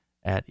Bernard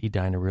at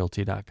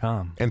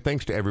edinarealty.com. And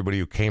thanks to everybody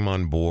who came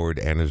on board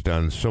and has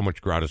done so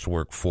much gratis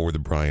work for the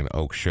Brian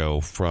Oak Show,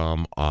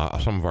 from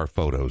some of our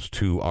photos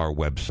to our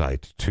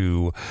website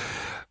to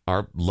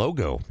our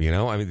logo. You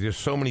know, I mean, there's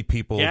so many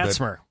people.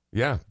 Gatzmer.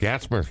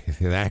 Gatzmer,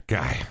 that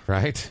guy,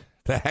 right?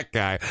 That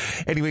guy.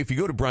 Anyway, if you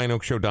go to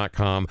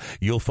brianoakshow.com,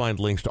 you'll find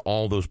links to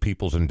all those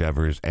people's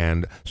endeavors,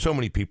 and so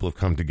many people have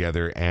come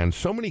together, and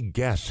so many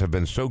guests have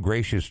been so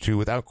gracious to,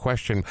 without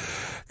question,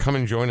 come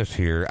and join us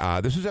here.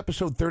 This is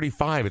episode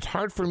 35. It's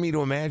hard for me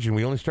to imagine.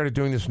 We only started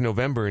doing this in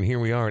November, and here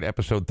we are at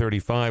episode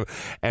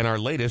 35, and our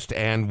latest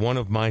and one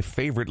of my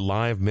favorite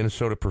live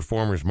Minnesota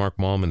performers, Mark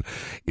Mallman,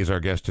 is our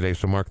guest today.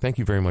 So, Mark, thank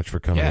you very much for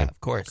coming in. Yeah, of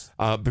course.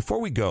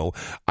 Before we go,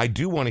 I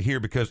do want to hear,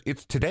 because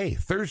it's today,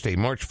 Thursday,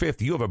 March 5th,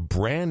 you have a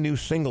brand new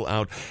single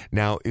out.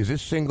 Now, is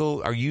this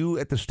single, are you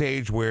at the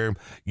stage where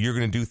you're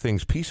going to do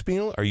things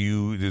piecemeal?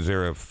 Is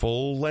there a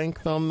full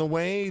length on the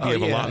way? Do you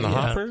have a lot in the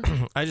hopper?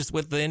 I just,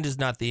 with the end is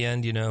not the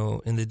end, you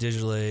know, in the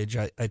digital age,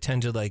 I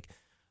tend to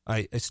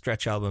I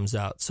stretch albums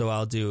out. So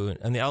I'll do,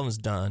 and the album's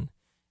done.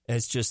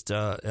 It's just,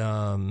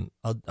 I'll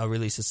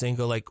release a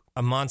single. Like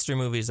Monster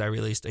Movies, I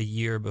released a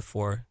year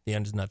before The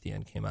End Is Not the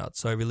End came out.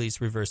 So I released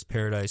Reverse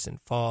Paradise in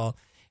fall,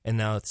 and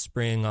now it's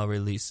spring, I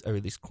release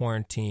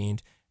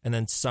Quarantined, and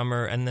then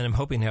summer, and then I'm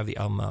hoping to have the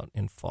album out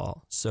in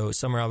fall. So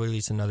summer I'll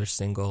release another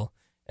single,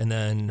 and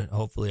then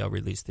hopefully I'll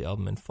release the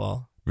album in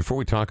fall. Before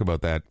we talk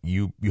about that,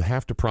 you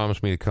have to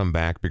promise me to come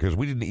back, because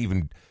we didn't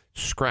even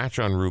scratch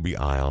on Ruby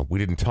Isle. We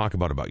didn't talk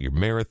about your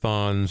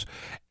marathons,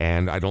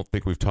 and I don't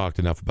think we've talked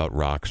enough about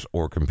rocks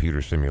or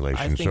computer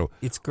simulation. I think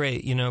it's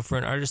great, you know, for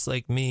an artist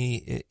like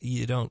me.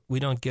 We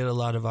don't get a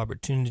lot of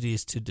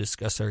opportunities to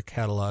discuss our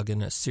catalog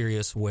in a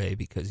serious way,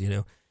 because, you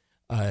know,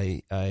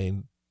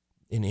 I'm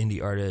an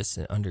indie artist,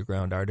 an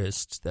underground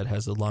artist that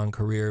has a long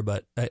career.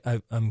 But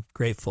I'm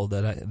grateful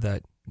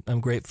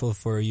I'm grateful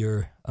for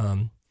your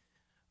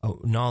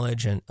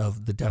knowledge and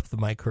of the depth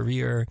of my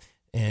career.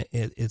 And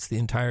it's the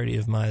entirety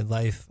of my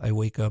life. I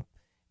wake up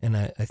and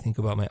I think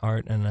about my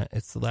art, and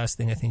it's the last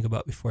thing I think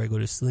about before I go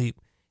to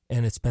sleep.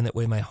 And it's been that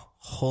way my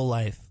whole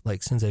life.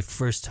 Like since I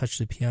first touched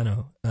the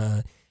piano,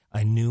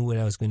 I knew what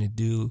I was going to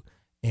do.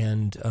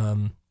 And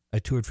I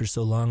toured for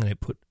so long, and I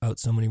put out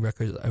so many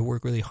records. I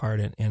work really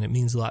hard, and it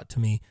means a lot to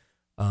me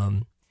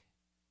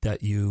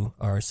that you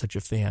are such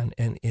a fan.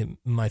 And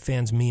my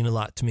fans mean a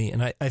lot to me.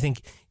 And I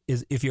think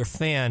if you're a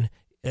fan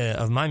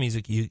of my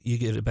music, you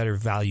get a better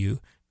value,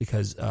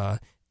 because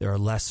there are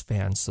less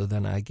fans, so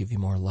then I give you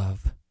more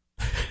love.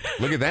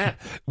 Look at that.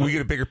 We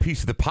get a bigger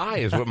piece of the pie,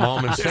 is what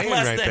Malman's saying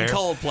less right than there.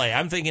 Coldplay.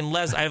 I'm thinking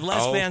less. I have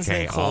less fans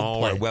than Coldplay.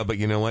 All right. Well, but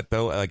you know what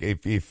though? Like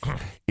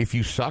if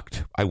you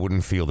sucked, I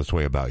wouldn't feel this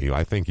way about you.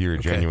 I think you're a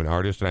genuine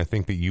artist, and I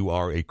think that you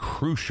are a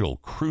crucial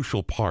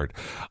part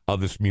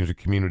of this music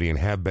community, and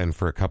have been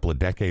for a couple of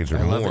decades or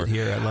more. I love it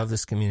here. I love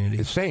this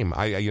community. Same.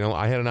 I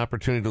had an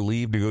opportunity to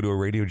leave to go to a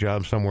radio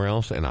job somewhere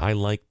else, and I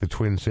like the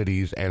Twin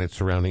Cities and its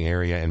surrounding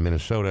area and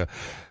Minnesota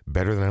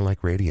better than I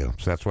like radio.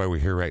 So that's why we're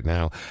here right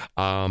now.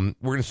 We're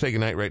going to say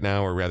goodnight right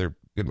now, or rather,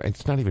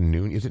 it's not even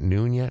noon. Is it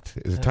noon yet?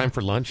 Is it time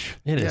for lunch?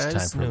 It is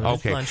time for noon. lunch.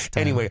 Okay.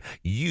 Lunchtime. Anyway,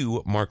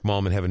 you, Mark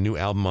Malman, have a new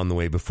album on the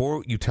way.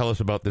 Before you tell us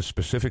about this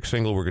specific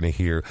single we're going to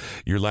hear,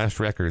 your last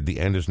record, The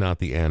End Is Not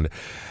the End,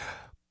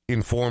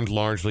 informed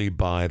largely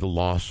by the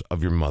loss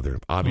of your mother.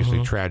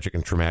 Obviously tragic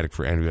and traumatic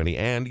for everybody.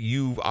 And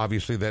you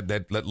obviously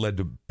that led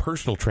to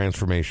personal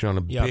transformation on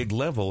a big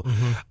level.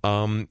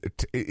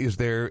 Is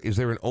there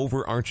an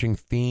overarching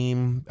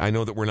theme? I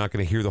know that we're not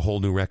going to hear the whole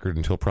new record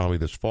until probably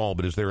this fall,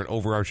 but is there an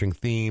overarching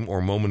theme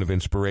or moment of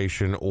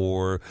inspiration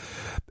or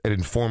an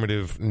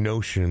informative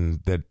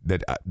notion that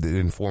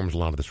informs a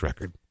lot of this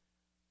record?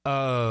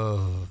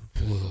 Oh,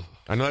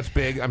 I know that's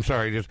big. I'm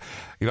sorry. Just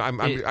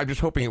I'm just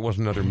hoping it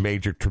wasn't another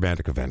major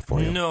traumatic event for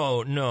you.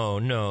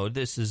 No.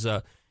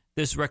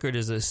 This record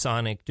is a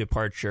sonic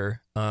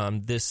departure.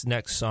 This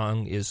next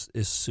song is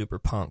super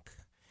punk,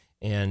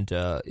 and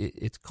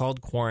it's called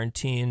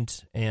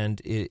Quarantined,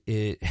 and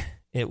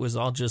it was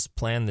all just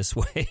planned this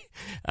way.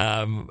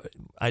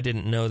 I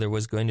didn't know there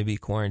was going to be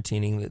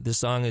quarantining. The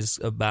song is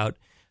about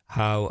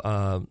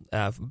how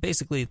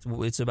basically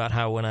it's about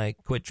how when I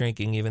quit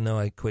drinking, even though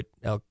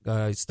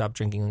I stopped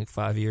drinking like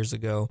 5 years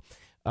ago,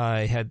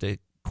 I had to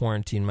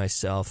quarantine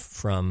myself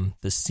from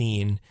the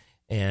scene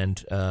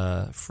and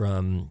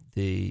from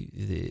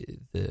the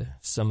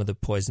some of the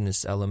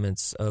poisonous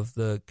elements of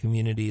the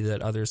community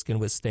that others can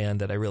withstand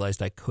that I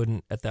realized I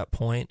couldn't at that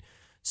point.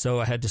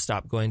 So I had to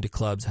stop going to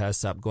clubs, had to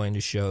stop going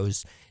to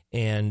shows,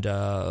 and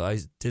I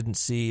didn't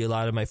see a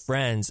lot of my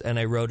friends, and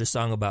I wrote a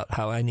song about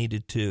how I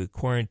needed to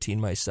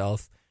quarantine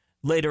myself.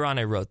 Later on,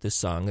 I wrote this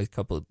song.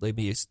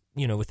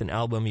 With an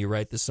album, you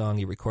write the song,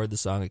 you record the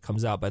song, it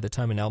comes out. By the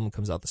time an album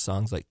comes out, the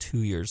song's like 2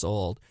 years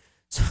old.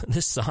 So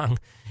this song,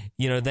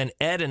 then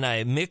Ed and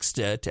I mixed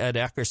it, Ed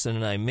Eckerson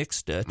and I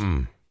mixed it,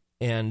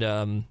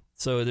 and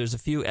so there's a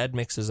few Ed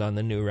mixes on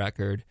the new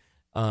record.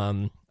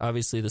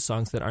 Obviously the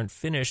songs that aren't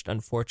finished,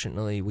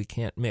 unfortunately, we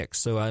can't mix.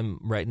 So I'm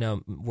right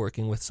now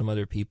working with some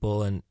other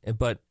people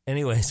but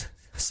anyways,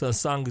 so the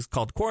song is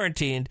called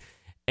Quarantined,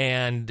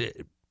 and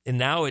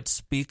now it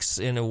speaks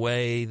in a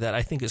way that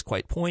I think is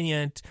quite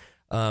poignant.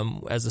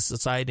 As a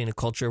society and a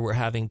culture, we're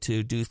having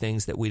to do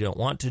things that we don't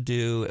want to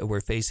do.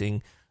 We're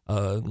facing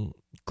a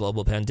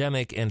global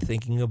pandemic and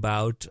thinking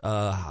about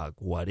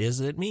what does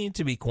it mean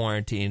to be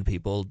quarantined.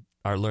 People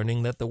are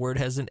learning that the word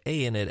has an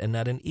A in it and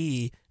not an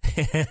E.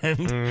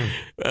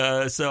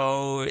 And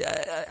so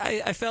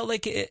I felt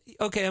like,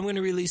 I'm going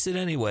to release it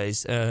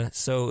anyways.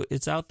 So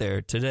it's out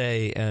there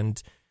today,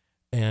 and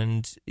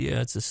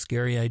yeah, it's a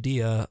scary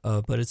idea,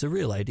 but it's a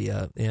real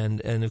idea.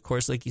 And of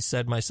course, like you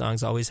said, my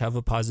songs always have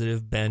a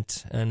positive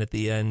bent. And at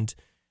the end,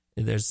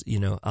 there's,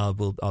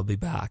 I'll be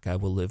back. I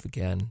will live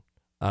again.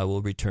 I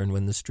will return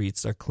when the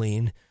streets are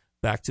clean.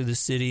 Back to the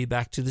city,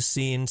 back to the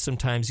scene.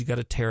 Sometimes you got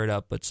to tear it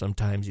up, but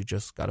sometimes you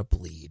just got to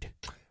bleed.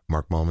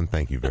 Mark Malman,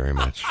 thank you very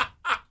much.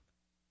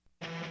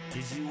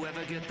 Did you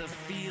ever get the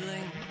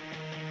feeling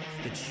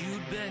that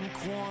you'd been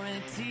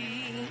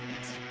quarantined?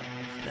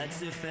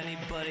 That's if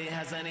anybody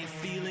has any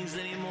feelings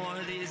anymore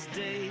these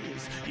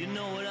days. You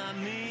know what I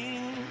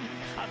mean?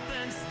 I've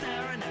been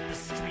staring at the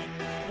street,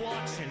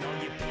 watching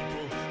all you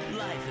people.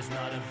 Life is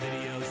not a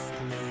video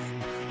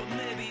screen, but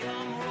maybe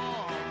I'm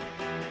wrong.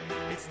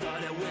 It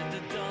started with the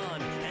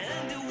dawn,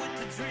 ended with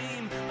the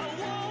dream.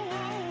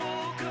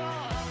 Woke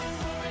up.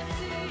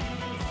 Quarantine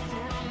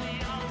from the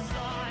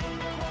outside.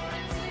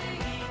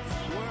 Quarantine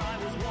where I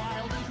was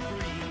wild and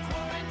free.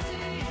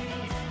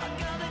 Quarantine, I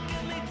gotta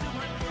get me to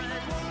my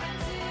friends.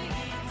 Quarantine,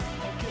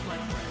 I'll get my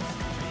friends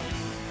to me.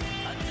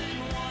 I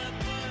didn't want to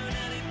burn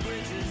any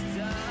bridges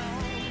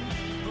down,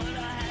 but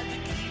I had to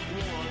keep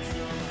warm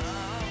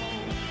somehow.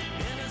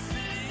 In a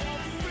city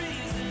of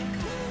freezing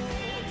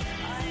cold,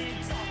 I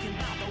ain't talking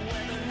about the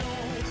weather, no.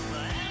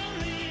 My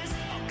enemies,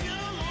 I'll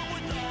get along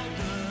with all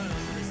them.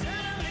 These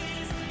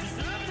enemies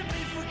deserve to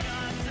be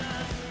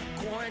forgotten.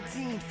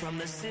 Quarantined from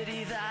the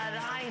city that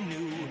I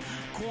knew.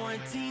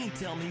 Quarantine,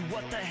 tell me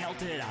what the hell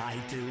did I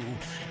do?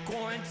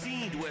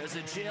 Quarantined, where's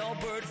a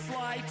jailbird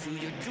fly to?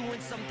 You're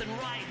doing something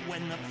right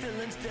when the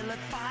villains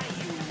vilify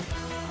you.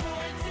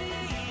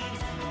 Quarantined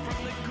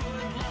from the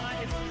good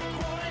life.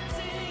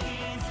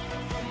 Quarantined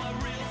from my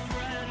real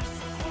friends.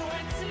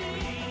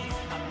 Quarantined,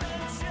 I've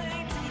been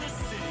chained to the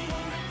city.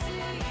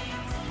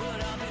 But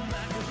I'll be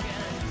back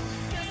again.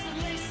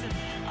 Desolation,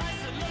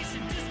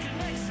 isolation,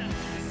 disconnection.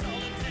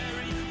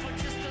 Solitary for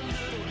just a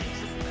little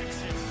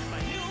introspection.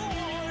 My new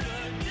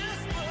order,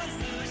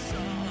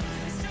 disposition.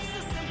 It's just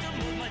a symptom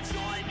of my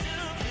joy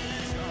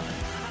division.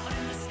 Out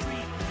in the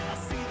street, I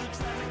see the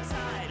traffic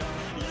tide.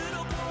 Little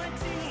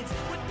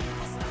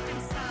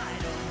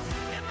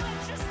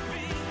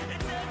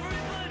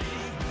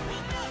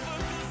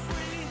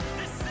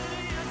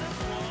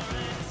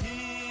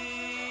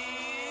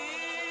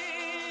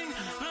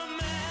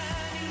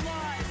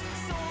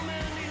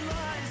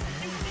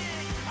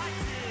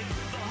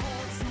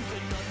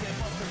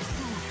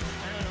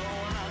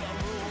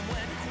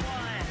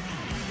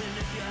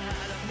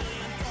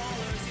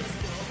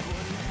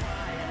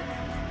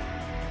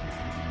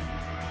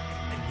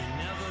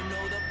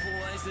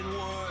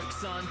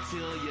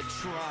until you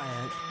try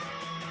it.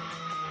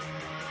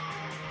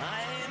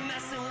 I ain't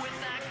messing with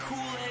that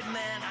Kool-Aid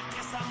man. I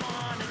guess I'm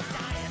on a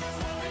diet.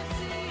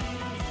 Quarantine,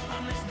 I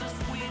miss the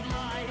sweet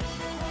life.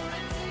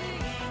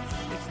 Quarantine,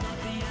 it's not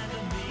the end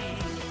of me.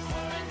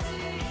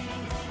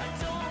 Quarantine, I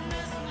don't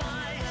miss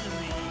my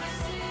enemies.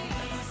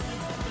 Ever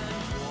since I've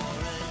been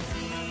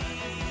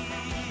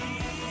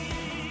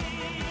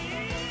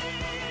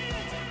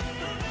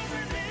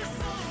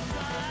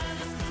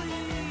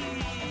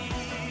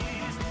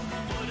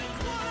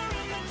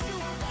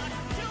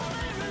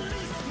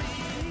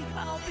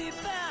I'll be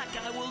back,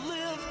 I will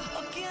live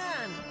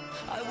again.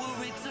 I will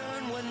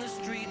return when the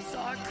streets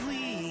are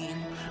clean.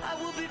 I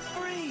will be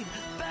freed,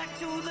 back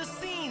to the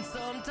scene.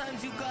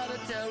 Sometimes you gotta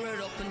tear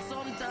it up and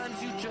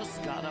sometimes you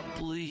just gotta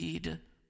bleed.